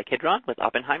Ittai Kidron with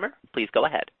Oppenheimer. Please go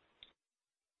ahead.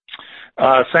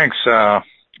 Thanks.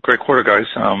 Great quarter, guys.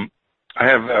 I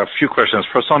have a few questions.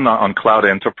 First on Cloud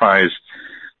Enterprise.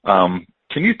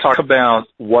 Can you talk about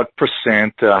what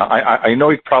percent, I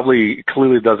know it probably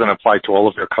clearly doesn't apply to all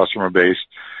of your customer base,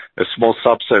 a small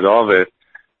subset of it,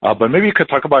 but maybe you could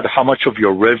talk about how much of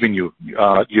your revenue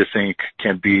you think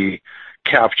can be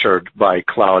captured by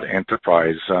Cloud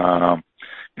Enterprise.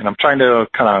 And I'm trying to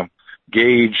kind of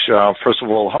gauge, first of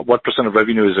all, what percent of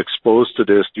revenue is exposed to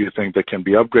this? Do you think that can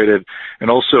be upgraded? And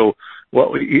also,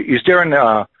 is there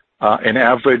an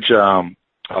average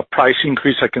price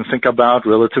increase I can think about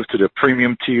relative to the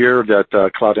premium tier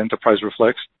that Cloud Enterprise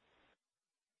reflects?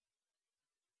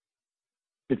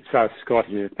 It's Scott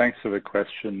here. Thanks for the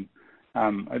question.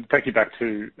 I'd take you back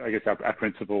to, I guess, our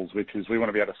principles, which is we want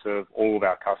to be able to serve all of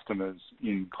our customers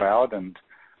in cloud. And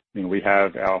we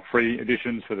have our free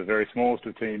editions for the very smallest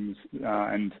of teams.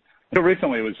 And until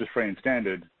recently, it was just free and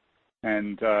standard.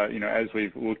 And, as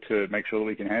we've looked to make sure that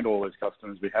we can handle all those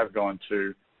customers, we have gone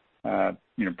to,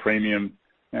 premium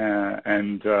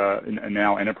and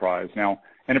now enterprise. Now,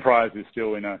 enterprise is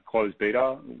still in a closed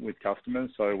beta with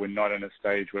customers, so we're not in a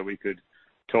stage where we could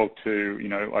talk to,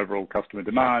 overall customer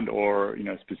demand or,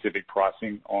 specific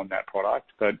pricing on that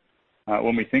product. But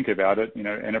when we think about it,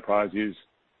 enterprise is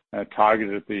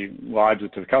targeted at the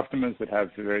largest of customers that have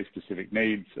very specific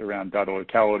needs around data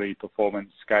locality,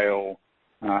 performance, scale,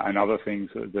 and other things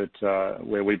that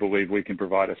where we believe we can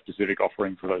provide a specific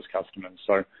offering for those customers.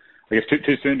 So I guess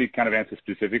too soon to kind of answer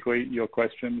specifically your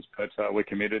questions, but we're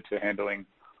committed to handling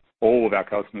all of our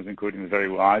customers, including the very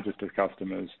largest of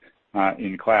customers,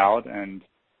 in cloud. And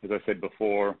as I said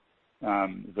before,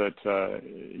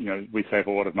 we save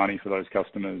a lot of money for those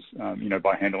customers,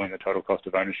 by handling the total cost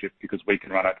of ownership because we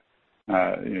can run it,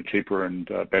 cheaper and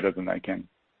better than they can.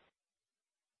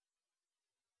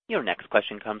 Your next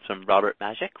question comes from Robert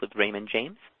Majek with Raymond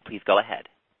James. Please go ahead.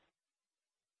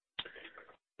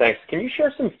 Thanks. Can you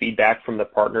share some feedback from the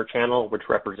partner channel, which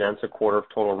represents a quarter of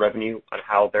total revenue, on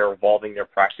how they're evolving their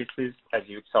practices as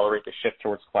you accelerate the shift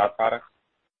towards cloud products?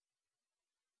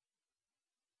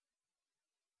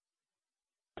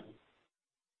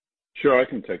 Sure, I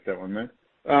can take that one,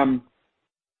 man.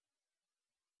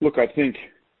 Look, I think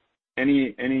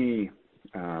any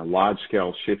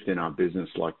large-scale shift in our business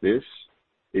like this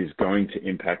is going to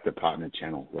impact the partner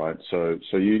channel, right? So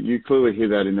you clearly hear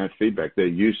that in that feedback. They're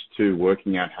used to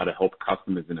working out how to help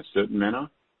customers in a certain manner,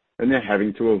 and they're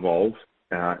having to evolve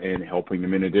in helping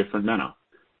them in a different manner.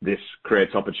 This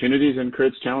creates opportunities and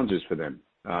creates challenges for them,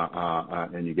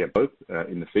 and you get both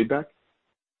in the feedback.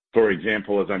 For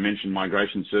example, as I mentioned,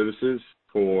 migration services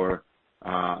for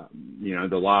the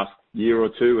last year or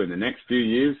two and the next few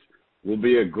years will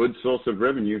be a good source of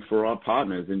revenue for our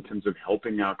partners in terms of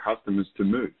helping our customers to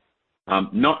move.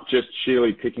 Not just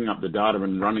sheerly picking up the data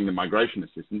and running the migration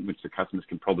assistant, which the customers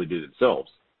can probably do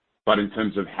themselves, but in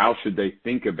terms of how should they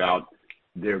think about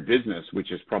their business, which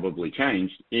has probably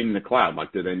changed in the cloud.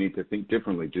 Like, do they need to think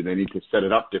differently? Do they need to set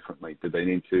it up differently? Do they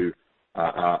need to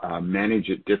manage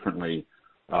it differently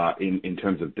in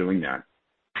terms of doing that?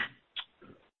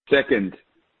 Second,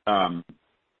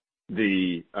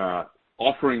 the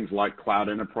offerings like Cloud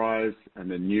Enterprise and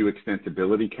the new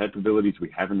extensibility capabilities we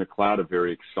have in the cloud are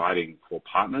very exciting for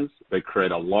partners. They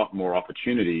create a lot more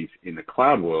opportunities in the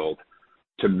cloud world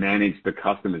to manage the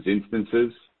customer's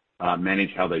instances,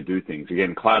 manage how they do things.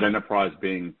 Again, Cloud Enterprise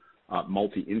being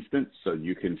multi-instance, so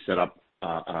you can set up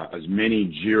as many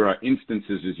Jira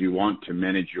instances as you want to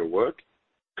manage your work,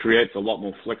 creates a lot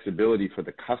more flexibility for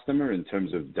the customer in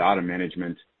terms of data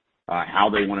management, how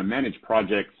they want to manage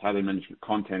projects, how they manage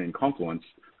content in Confluence,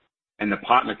 and the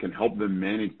partner can help them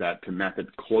manage that to map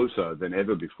it closer than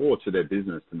ever before to their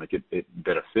business to make it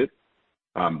better fit.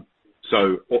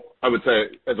 So I would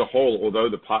say as a whole, although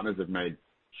the partners have made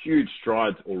huge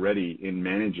strides already in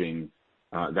managing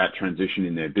that transition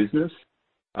in their business,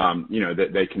 that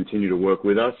they continue to work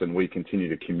with us and we continue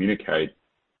to communicate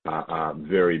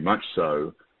very much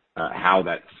so how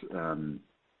that's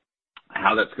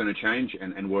going to change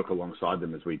and work alongside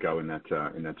them as we go in that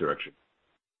direction.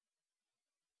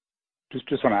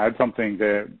 Just want to add something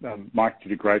there. Mike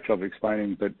did a great job of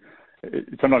explaining, but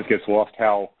it sometimes gets lost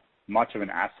how much of an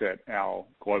asset our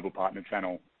global partner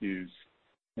channel is.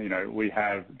 We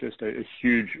have just a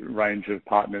huge range of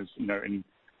partners, in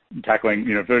tackling,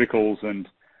 verticals, and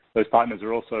those partners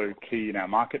are also key in our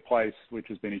marketplace, which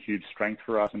has been a huge strength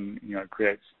for us and,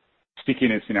 creates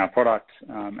stickiness in our product.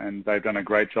 And they've done a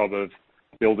great job of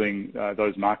building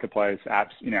those marketplace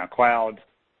apps in our cloud.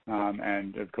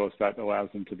 And of course, that allows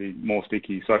them to be more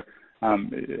sticky. So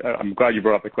I'm glad you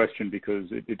brought up the question because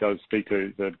it does speak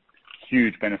to the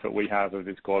huge benefit we have of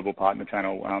this global partner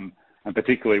channel, and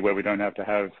particularly where we don't have to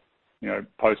have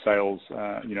post-sales,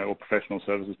 or professional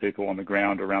services people on the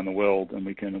ground around the world, and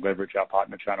we can leverage our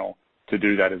partner channel to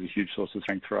do that as a huge source of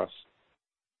strength for us.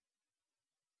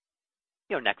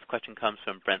 Your next question comes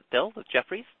from Brent Thill with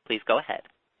Jefferies. Please go ahead.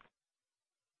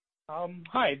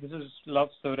 Hi, this is Luv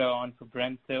Sodha on for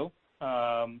Brent Thill.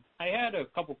 I had a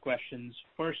couple questions.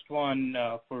 First one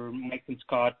for Mike and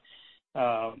Scott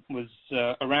was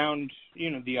around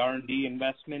the R&D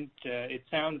investment. It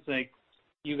sounds like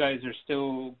you guys are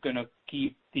still going to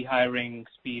keep the hiring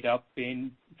speed up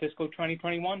in fiscal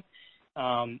 2021.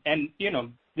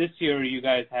 This year you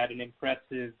guys had an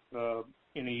impressive,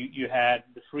 you had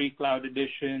the free cloud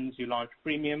editions, you launched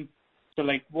premium. So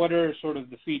what are sort of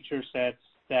the feature sets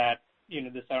that,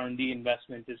 this R&D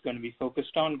investment is going to be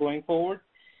focused on going forward?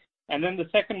 And then the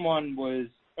second one was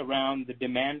around the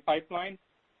demand pipeline.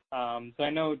 So I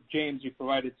know, James, you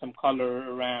provided some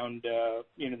color around,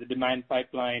 the demand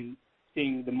pipeline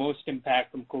seeing the most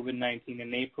impact from COVID-19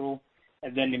 in April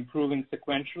and then improving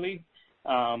sequentially.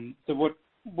 So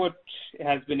what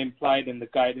has been implied in the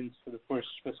guidance for the first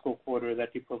fiscal quarter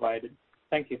that you provided?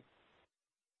 Thank you.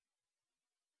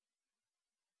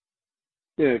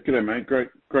 Yeah, good day, mate.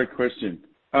 Great question.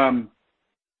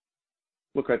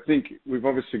 Look, I think we've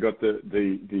obviously got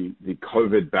the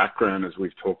COVID background as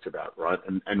we've talked about, right?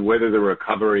 And whether the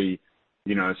recovery,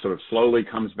 sort of slowly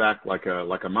comes back like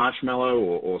a marshmallow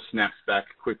or snaps back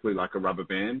quickly like a rubber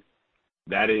band,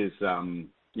 that is,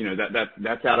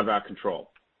 that's out of our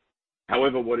control.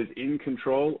 However, what is in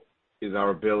control is our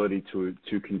ability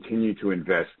to continue to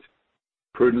invest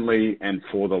prudently and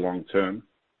for the long term,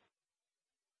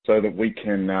 so that we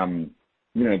can,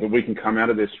 come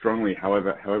out of this strongly,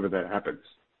 however that happens.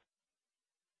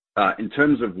 In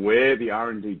terms of where the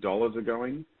R&D dollars are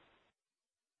going,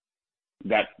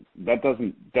 that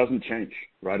doesn't change,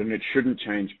 right? And it shouldn't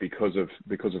change because of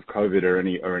COVID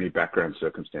or any background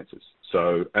circumstances.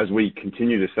 So as we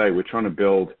continue to say, we're trying to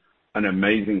build an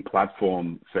amazing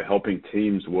platform for helping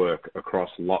teams work across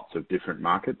lots of different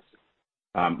markets.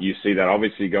 You see that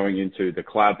obviously going into the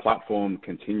cloud platform,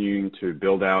 continuing to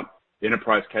build out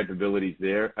enterprise capabilities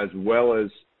there, as well as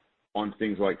on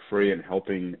things like free and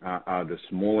helping the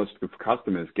smallest of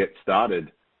customers get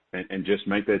started and just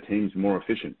make their teams more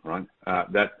efficient, right?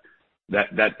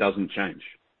 That doesn't change.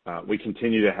 We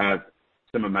continue to have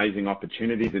some amazing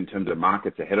opportunities in terms of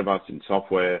markets ahead of us in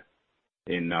software,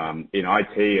 in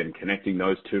IT, and connecting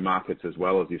those two markets, as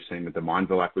well as you've seen with the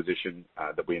Mindville acquisition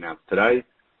that we announced today,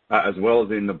 as well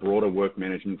as in the broader work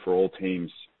management for all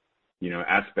teams,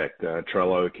 aspect.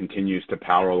 Trello continues to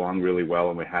power along really well,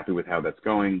 and we're happy with how that's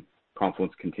going.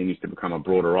 Confluence continues to become a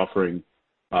broader offering,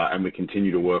 and we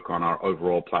continue to work on our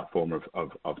overall platform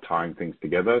of tying things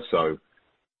together. So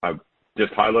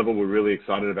just high level, we're really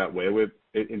excited about where we're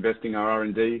investing our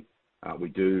R&D. We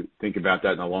do think about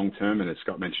that in the long term, and as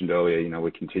Scott mentioned earlier,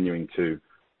 we're continuing to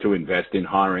invest in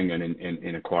hiring and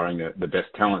in acquiring the best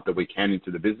talent that we can into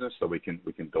the business so we can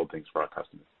build things for our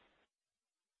customers.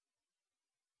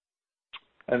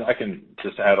 And I can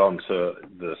just add on to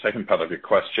the second part of your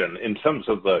question. In terms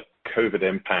of the COVID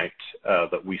impact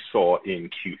that we saw in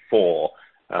Q4,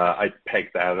 I pegged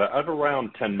that at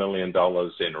around $10 million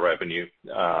in revenue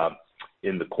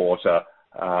in the quarter,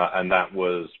 and that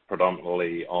was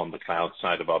predominantly on the cloud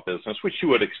side of our business, which you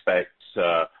would expect.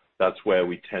 That's where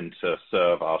we tend to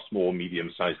serve our small,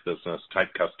 medium-sized business type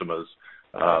customers.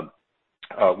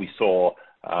 We saw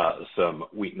some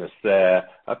weakness there,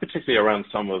 particularly around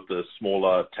some of the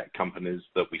smaller tech companies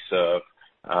that we serve.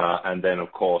 And then,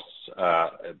 of course,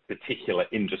 particular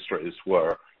industries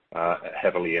were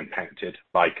heavily impacted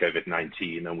by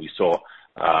COVID-19, and we saw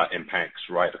impacts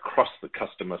right across the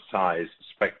customer size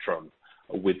spectrum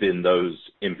within those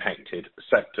impacted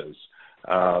sectors.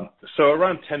 So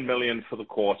around 10 million for the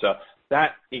quarter.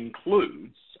 That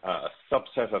includes a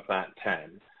subset of that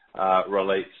 10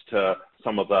 relates to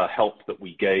some of the help that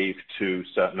we gave to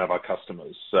certain of our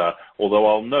customers. Although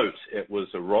I'll note it was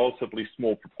a relatively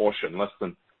small proportion, less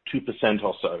than 2%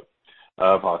 or so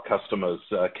of our customers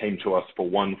came to us for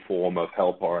one form of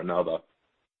help or another.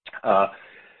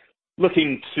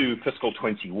 Looking to fiscal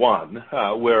 21,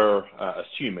 we're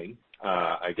assuming,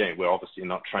 again, we're obviously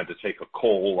not trying to take a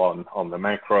call on the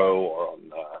macro or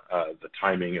on the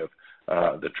timing of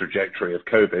the trajectory of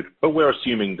COVID, but we're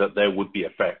assuming that there would be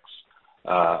effects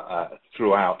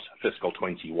throughout fiscal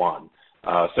 21.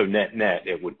 So net,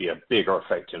 it would be a bigger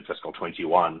effect in fiscal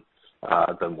 21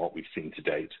 than what we've seen to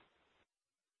date.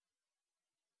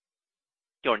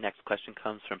 Your next question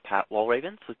comes from Pat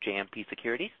Walravens with JMP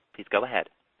Securities. Please go ahead.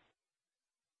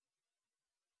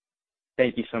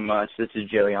 Thank you so much. This is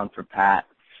Joey on for Pat.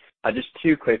 Just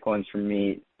two quick ones from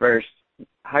me. First,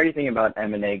 how are you thinking about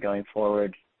M&A going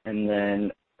forward? And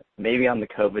then maybe on the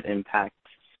COVID impact,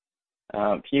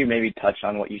 can you maybe touch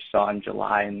on what you saw in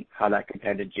July and how that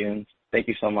compared to June? Thank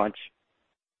you so much.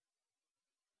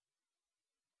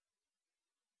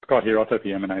 Scott here. I'll take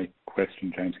the M&A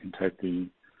question. James can take the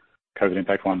COVID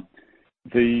impact one.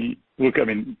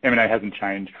 M&A hasn't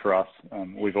changed for us.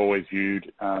 We've always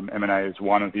viewed M&A as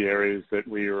one of the areas that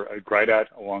we are great at,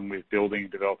 along with building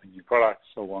and developing new products,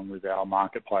 along with our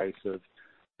marketplace of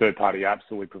third-party apps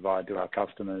that we provide to our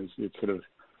customers. It's sort of,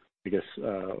 I guess,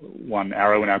 one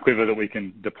arrow in our quiver that we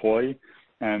can deploy,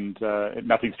 and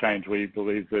nothing's changed. We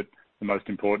believe that the most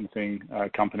important thing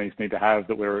companies need to have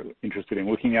that we're interested in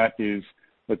looking at is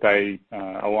that they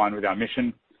align with our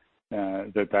mission,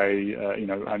 that they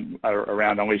are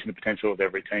around unleashing the potential of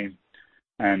every team,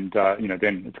 and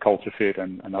then it's culture fit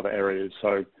and other areas.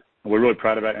 So we're really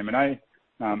proud about M&A,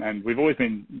 and we've always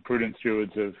been prudent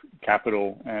stewards of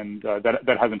capital, and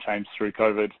that hasn't changed through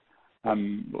COVID.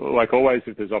 Like always,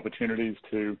 if there's opportunities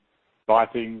to buy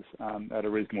things at a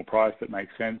reasonable price that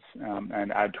makes sense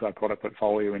and add to our product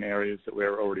portfolio in areas that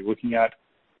we're already looking at,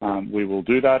 we will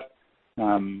do that.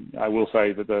 I will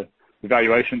say that the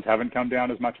valuations haven't come down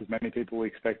as much as many people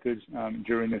expected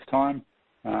during this time,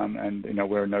 and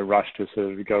we're in no rush to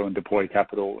sort of go and deploy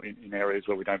capital in areas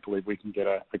where we don't believe we can get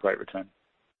a great return.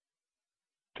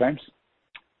 James?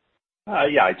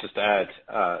 I'd just add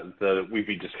that we've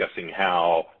been discussing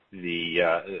how the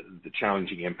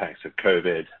challenging impacts of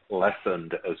COVID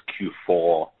lessened as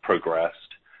Q4 progressed.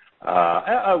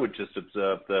 I would just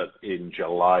observe that in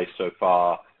July so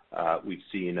far, we've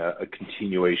seen a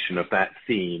continuation of that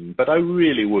theme, but I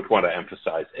really would want to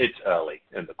emphasize it's early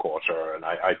in the quarter, and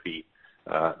I'd be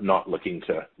not looking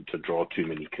to draw too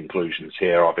many conclusions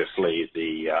here. Obviously,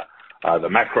 the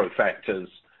macro factors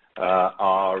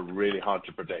are really hard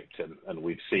to predict, and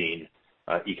we've seen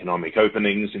economic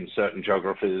openings in certain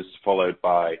geographies followed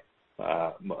by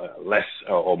less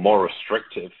or more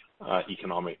restrictive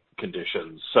economic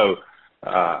conditions. So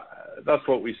that's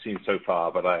what we've seen so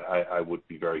far, but I would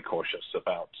be very cautious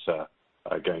about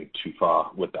going too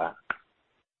far with that.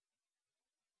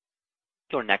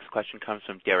 Your next question comes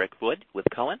from Derek Wood with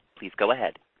Cowen. Please go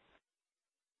ahead.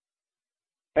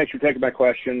 Thanks for taking my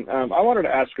question. I wanted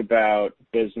to ask about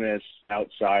business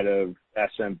outside of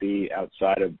SMB,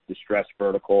 outside of distressed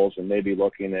verticals, and maybe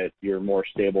looking at your more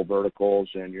stable verticals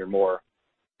and your more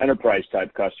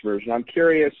enterprise-type customers. And I'm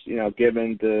curious,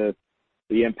 given the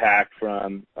impact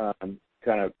from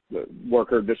kind of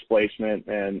worker displacement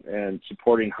and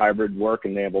supporting hybrid work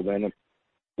enablement,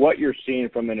 what you're seeing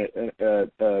from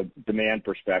a demand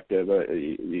perspective.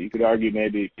 You could argue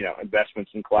maybe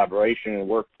investments in collaboration and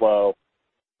workflow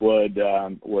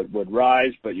would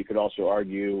rise, but you could also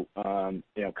argue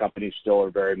companies still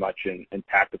are very much in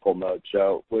tactical mode.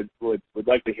 So would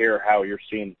like to hear how you're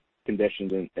seeing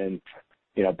conditions in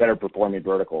better performing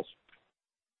verticals.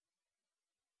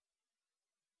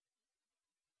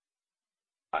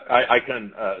 I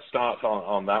can start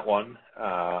on that one,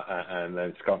 and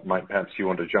then Scott might perhaps you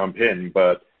want to jump in,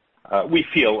 but we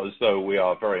feel as though we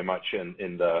are very much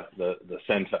in the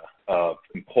center of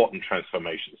important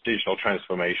transformations. Digital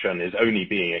transformation is only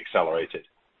being accelerated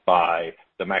by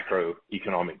the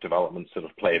macroeconomic developments that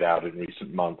have played out in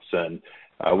recent months, and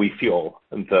we feel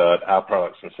that our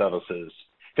products and services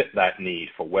fit that need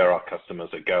for where our customers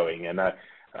are going. And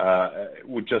I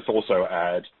would just also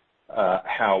add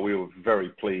how we were very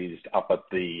pleased up at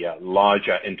the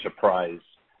larger enterprise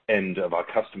end of our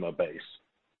customer base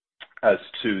as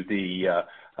to the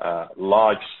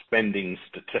large spending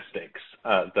statistics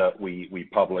that we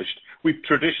published. We've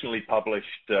traditionally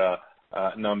published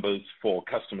numbers for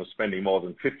customers spending more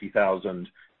than $50,000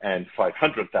 and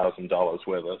 $500,000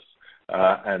 with us,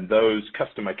 and those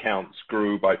customer counts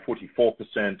grew by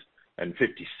 44% and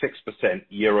 56%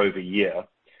 year over year.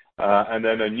 And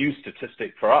then a new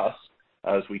statistic for us,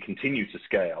 as we continue to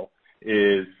scale,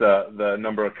 is the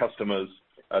number of customers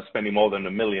spending more than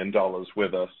 $1 million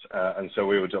with us. And so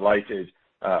we were delighted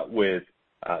with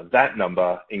that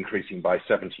number increasing by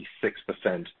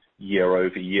 76% year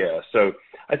over year. So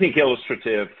I think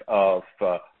illustrative of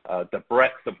the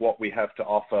breadth of what we have to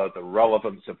offer, the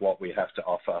relevance of what we have to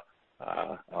offer.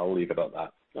 I'll leave it at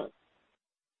that.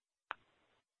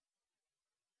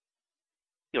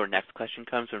 Your next question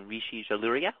comes from Rishi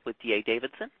Jaluria with D.A.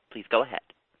 Davidson. Please go ahead.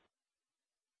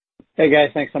 Hey, guys.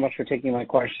 Thanks so much for taking my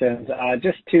questions.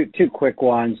 Just two quick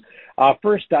ones.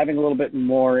 First, diving a little bit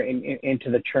more into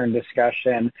the churn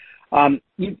discussion.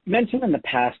 You mentioned in the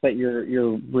past that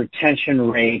your retention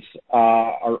rates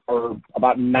are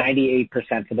about 98%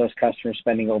 for those customers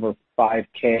spending over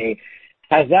 $5K.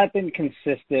 Has that been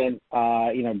consistent,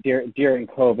 during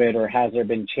COVID, or has there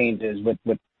been changes with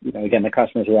again, the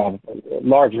customers who have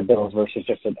larger bills versus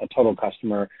just a total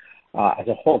customer as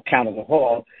a whole count as a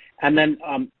whole? And then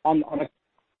on a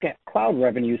cloud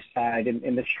revenue side,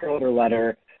 in the shareholder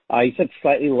letter, you said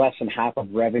slightly less than half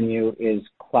of revenue is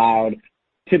cloud.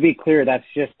 To be clear, that's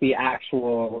just the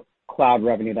actual cloud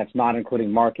revenue. That's not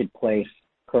including marketplace,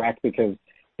 correct? Because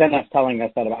then that's telling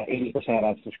us that about 80% of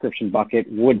that subscription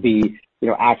bucket would be,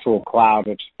 actual cloud,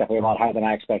 which is definitely a lot higher than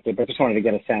I expected. But just wanted to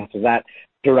get a sense. Is that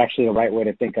directly the right way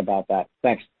to think about that?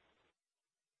 Thanks.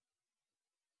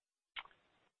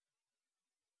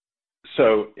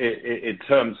 So in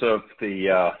terms of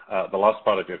the last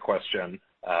part of your question,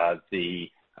 the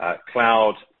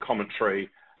cloud commentary,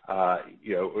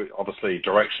 obviously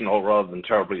directional rather than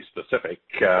terribly specific.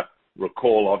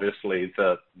 Recall, obviously,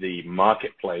 that the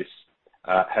marketplace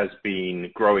has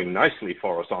been growing nicely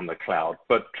for us on the cloud,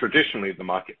 but traditionally the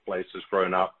marketplace has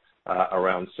grown up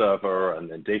around server, and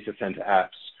then data center apps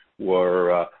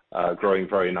were growing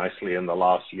very nicely in the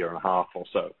last year and a half or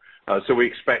so. So we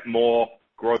expect more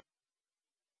growth.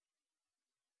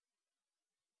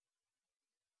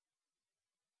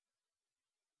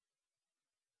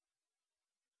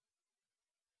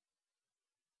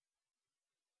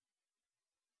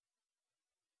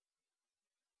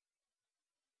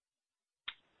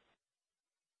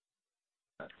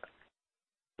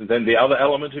 Then the other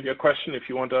element of your question, if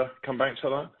you want to come back to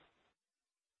that.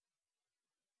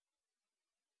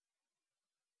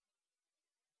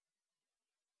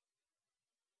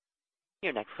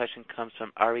 Your next question comes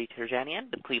from Ari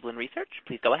Terjanian with Cleveland Research.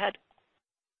 Please go ahead.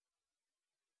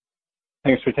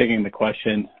 Thanks for taking the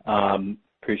question.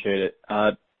 Appreciate it.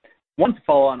 Want to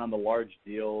follow on the large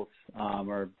deals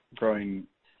or growing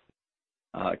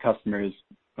customers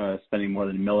spending more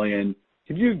than $1 million.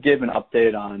 Could you give an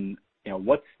update on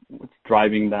what's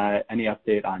driving that? Any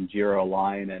update on Jira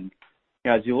Align? And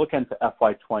as you look into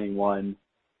FY21,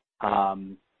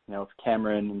 with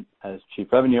Cameron as Chief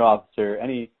Revenue Officer,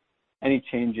 any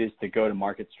changes to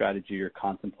go-to-market strategy you're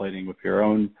contemplating with your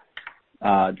own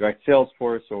direct sales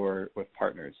force or with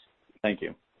partners? Thank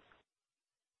you.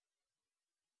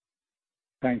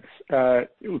 Thanks.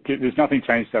 There's nothing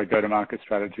changed to our go-to-market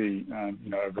strategy.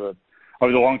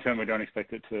 Over the long term, we don't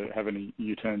expect it to have any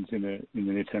U-turns in the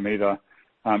near term either.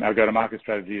 Our go-to-market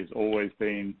strategy has always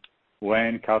been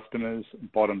land customers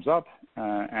bottoms up,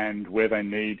 and where they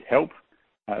need help,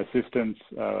 assistance,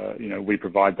 we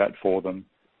provide that for them.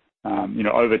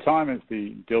 Over time, as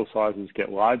the deal sizes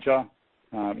get larger,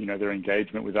 their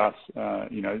engagement with us,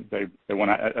 they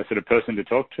want a sort of person to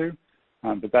talk to.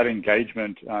 But that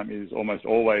engagement is almost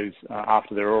always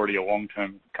after they're already a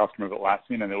long-term customer of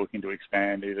Atlassian and they're looking to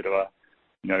expand either to a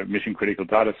mission-critical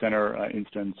data center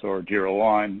instance or Jira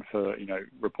Align for,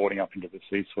 reporting up into the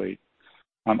C-suite.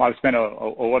 I've spent a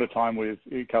lot of time with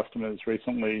customers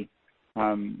recently, that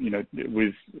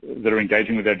are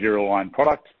engaging with our Jira Align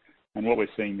product. And what we're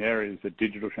seeing there is that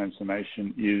digital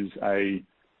transformation is a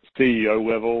CEO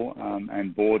level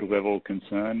and board level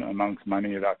concern amongst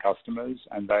many of our customers.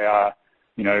 And they are,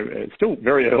 still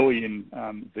very early in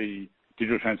the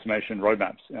digital transformation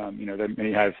roadmaps.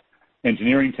 Many have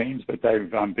engineering teams, but they've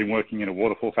been working in a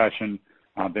waterfall fashion.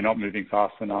 They're not moving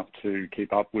fast enough to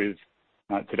keep up with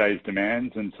today's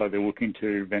demands, and so they're looking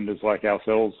to vendors like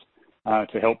ourselves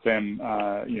to help them,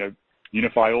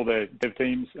 unify all their dev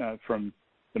teams from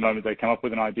the moment they come up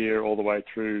with an idea all the way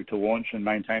through to launch and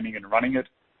maintaining and running it.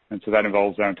 And so that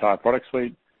involves our entire product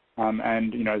suite.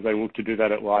 And as they look to do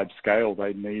that at large scale,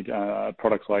 they need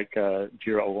products like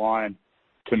Jira Align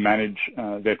to manage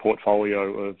their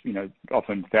portfolio of,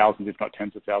 often thousands, if not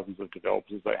tens of thousands of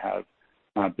developers they have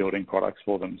building products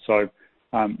for them. So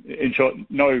in short,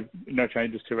 no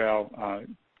changes to our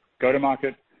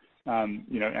go-to-market, and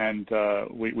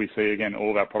we see, again,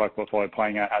 all of our product portfolio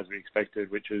playing out as we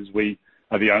expected, which is we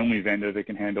are the only vendor that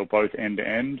can handle both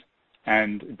end-to-end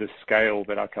and the scale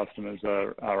that our customers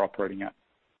are operating at.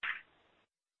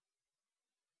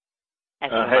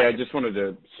 Hey, I just wanted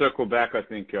to circle back. I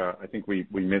think we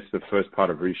missed the first part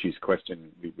of Rishi's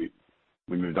question.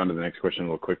 We moved on to the next question a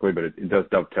little quickly, but it does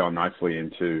dovetail nicely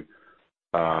into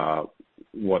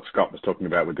what Scott was talking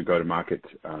about with the go-to-market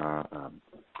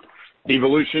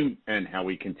evolution and how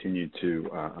we continue to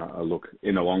look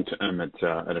in the long term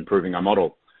at improving our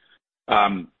model.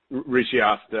 Rishi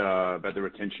asked about the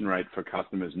retention rate for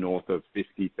customers north of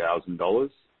 $50,000.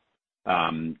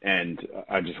 And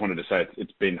I just wanted to say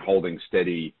it's been holding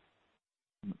steady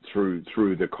through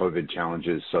the COVID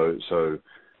challenges. So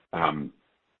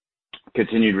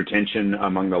continued retention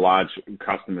among the large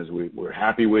customers we're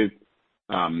happy with,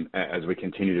 as we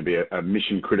continue to be a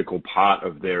mission critical part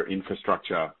of their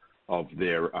infrastructure, of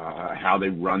their how they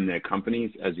run their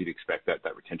companies. As you'd expect, that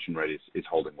retention rate is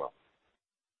holding well.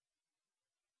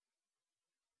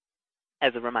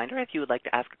 As a reminder, if you would like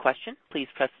to ask a question, please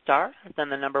press star, then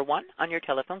the number 1 on your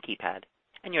telephone keypad.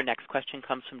 And your next question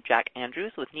comes from Jack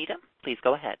Andrews with Needham. Please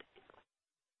go ahead.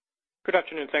 Good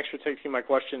afternoon. Thanks for taking my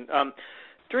question.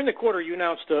 During the quarter, you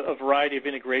announced a variety of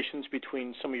integrations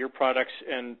between some of your products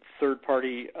and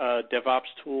third-party DevOps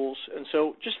tools. And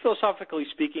so just philosophically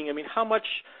speaking, I mean, how much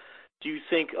do you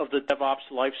think of the DevOps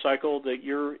lifecycle that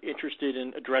you're interested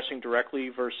in addressing directly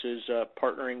versus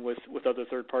partnering with other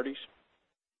third parties?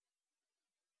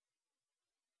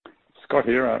 Scott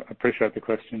here. I appreciate the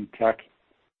question, Jack.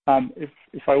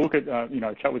 If I look at,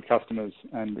 chat with customers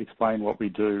and explain what we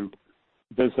do,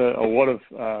 there's a lot of,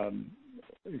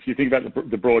 if you think about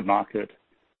the broad market,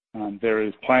 there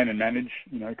is plan and manage,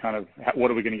 kind of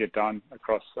what are we going to get done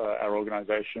across our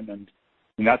organization. And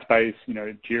in that space,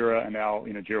 Jira and our,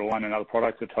 Jira One and other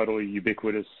products are totally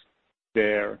ubiquitous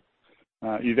there.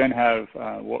 You then have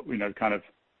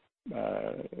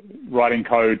writing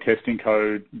code, testing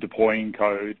code, deploying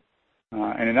code.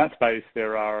 And in that space,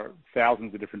 there are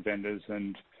thousands of different vendors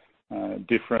and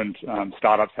different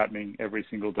startups happening every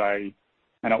single day.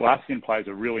 And Atlassian plays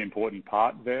a really important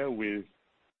part there with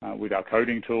our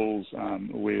coding tools,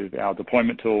 with our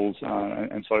deployment tools,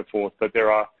 and so forth. But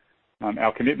there are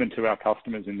our commitment to our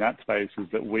customers in that space is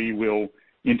that we will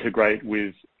integrate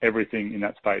with everything in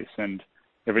that space. And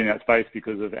everything in that space,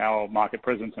 because of our market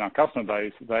presence and our customer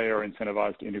base, they are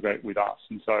incentivized to integrate with us.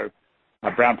 And so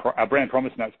our brand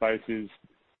promise in that space is,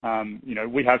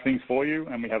 we have things for you,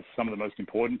 and we have some of the most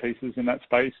important pieces in that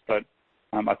space. But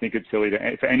I think it's silly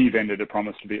for any vendor to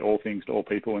promise to be all things to all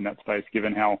people in that space,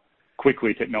 given how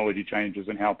quickly technology changes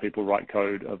and how people write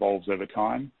code evolves over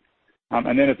time.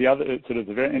 And then at the other, sort of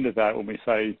the very end of that, when we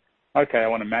say, okay, I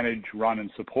want to manage, run, and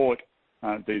support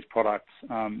these products,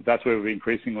 that's where we've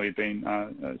increasingly been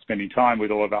spending time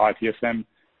with all of our ITSM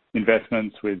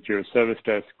investments, with Jira Service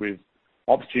Desk, with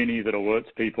Opsgenie that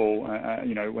alerts people,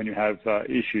 when you have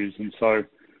issues. And so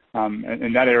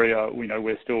in that area,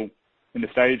 we're still in the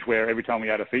stage where every time we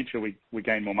add a feature, we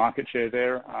gain more market share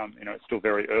there. It's still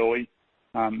very early.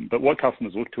 But what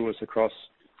customers look to us across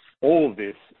all of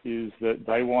this is that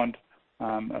they want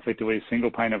effectively a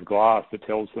single pane of glass that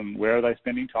tells them where are they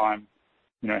spending time,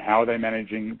 how are they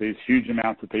managing these huge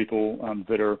amounts of people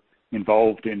that are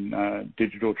involved in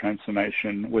digital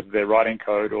transformation, whether they're writing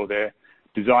code or they're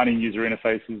designing user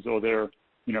interfaces or they're,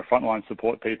 frontline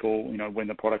support people, when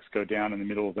the products go down in the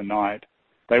middle of the night.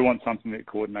 They want something that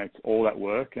coordinates all that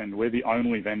work, and we're the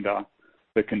only vendor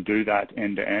that can do that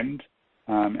end to end.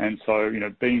 And so,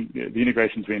 being the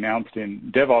integrations we announced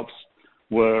in DevOps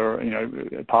were,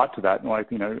 a part to that,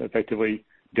 effectively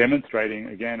demonstrating,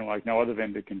 again, like no other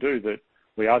vendor can do, that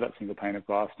we are that single pane of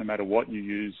glass no matter what you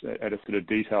use at a sort of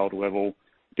detailed level.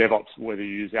 DevOps, whether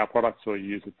you use our products or you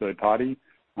use a third party,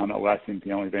 Atlassian's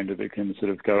the only vendor that can sort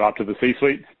of go up to the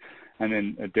C-suite and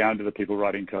then down to the people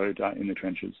writing code in the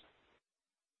trenches.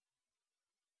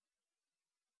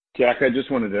 Jack, I just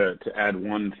wanted to add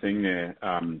one thing there.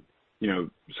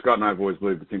 Scott and I have always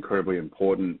believed it's incredibly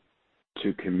important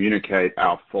to communicate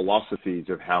our philosophies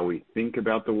of how we think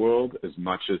about the world as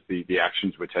much as the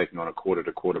actions we're taking on a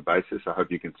quarter-to-quarter basis. I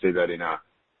hope you can see that in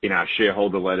our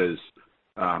shareholder letters.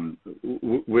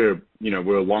 We're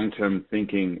a long-term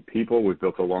thinking people. We've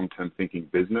built a long-term thinking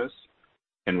business,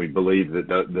 and we believe that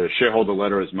the shareholder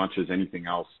letter, as much as anything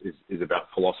else, is about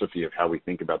philosophy of how we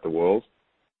think about the world.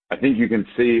 I think you can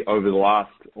see over the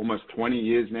last almost 20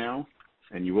 years now,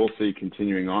 and you will see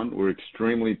continuing on, we're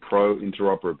extremely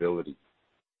pro-interoperability.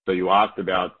 So you asked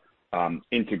about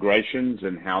integrations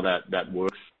and how that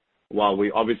works. While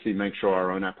we obviously make sure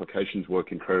our own applications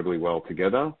work incredibly well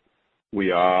together,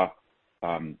 we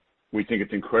think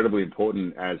it's incredibly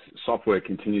important as software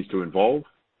continues to evolve,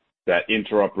 that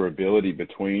interoperability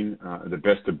between the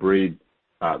best-of-breed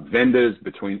vendors,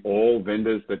 between all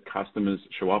vendors that customers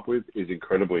show up with, is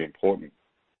incredibly important.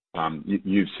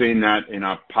 You've seen that in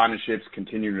our partnerships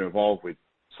continue to evolve with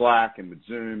Slack and with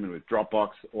Zoom and with Dropbox,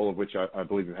 all of which I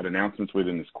believe we've had announcements with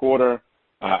in this quarter,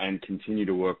 and continue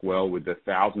to work well with the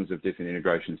thousands of different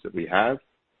integrations that we have.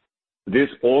 This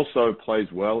also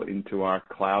plays well into our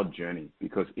cloud journey,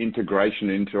 because integration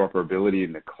and interoperability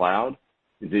in the cloud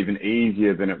is even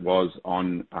easier than it was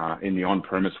in the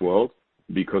on-premise world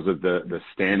because of the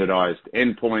standardized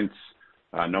endpoints.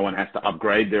 No one has to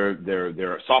upgrade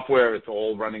their software. It's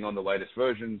all running on the latest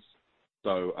versions.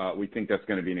 We think that's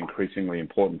going to be an increasingly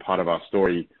important part of our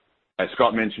story, as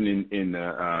Scott mentioned, in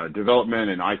development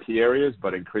and IT areas,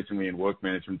 but increasingly in work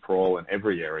management for all in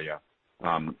every area.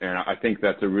 And I think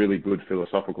that's a really good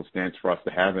philosophical stance for us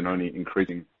to have, and only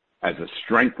increasing as a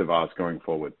strength of ours going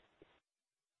forward.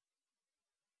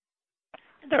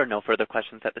 There are no further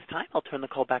questions at this time. I'll turn the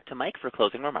call back to Mike for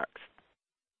closing remarks.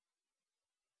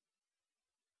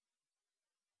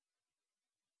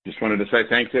 Just wanted to say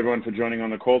thanks to everyone for joining on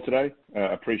the call today.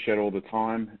 Appreciate all the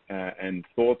time and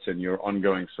thoughts and your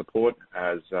ongoing support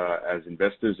as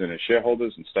investors and as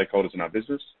shareholders and stakeholders in our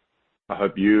business. I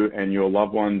hope you and your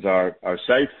loved ones are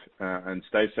safe and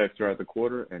stay safe throughout the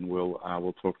quarter, and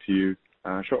we'll talk to you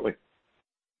shortly.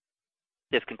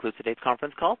 This concludes today's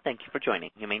conference call. Thank you for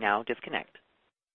joining. You may now disconnect.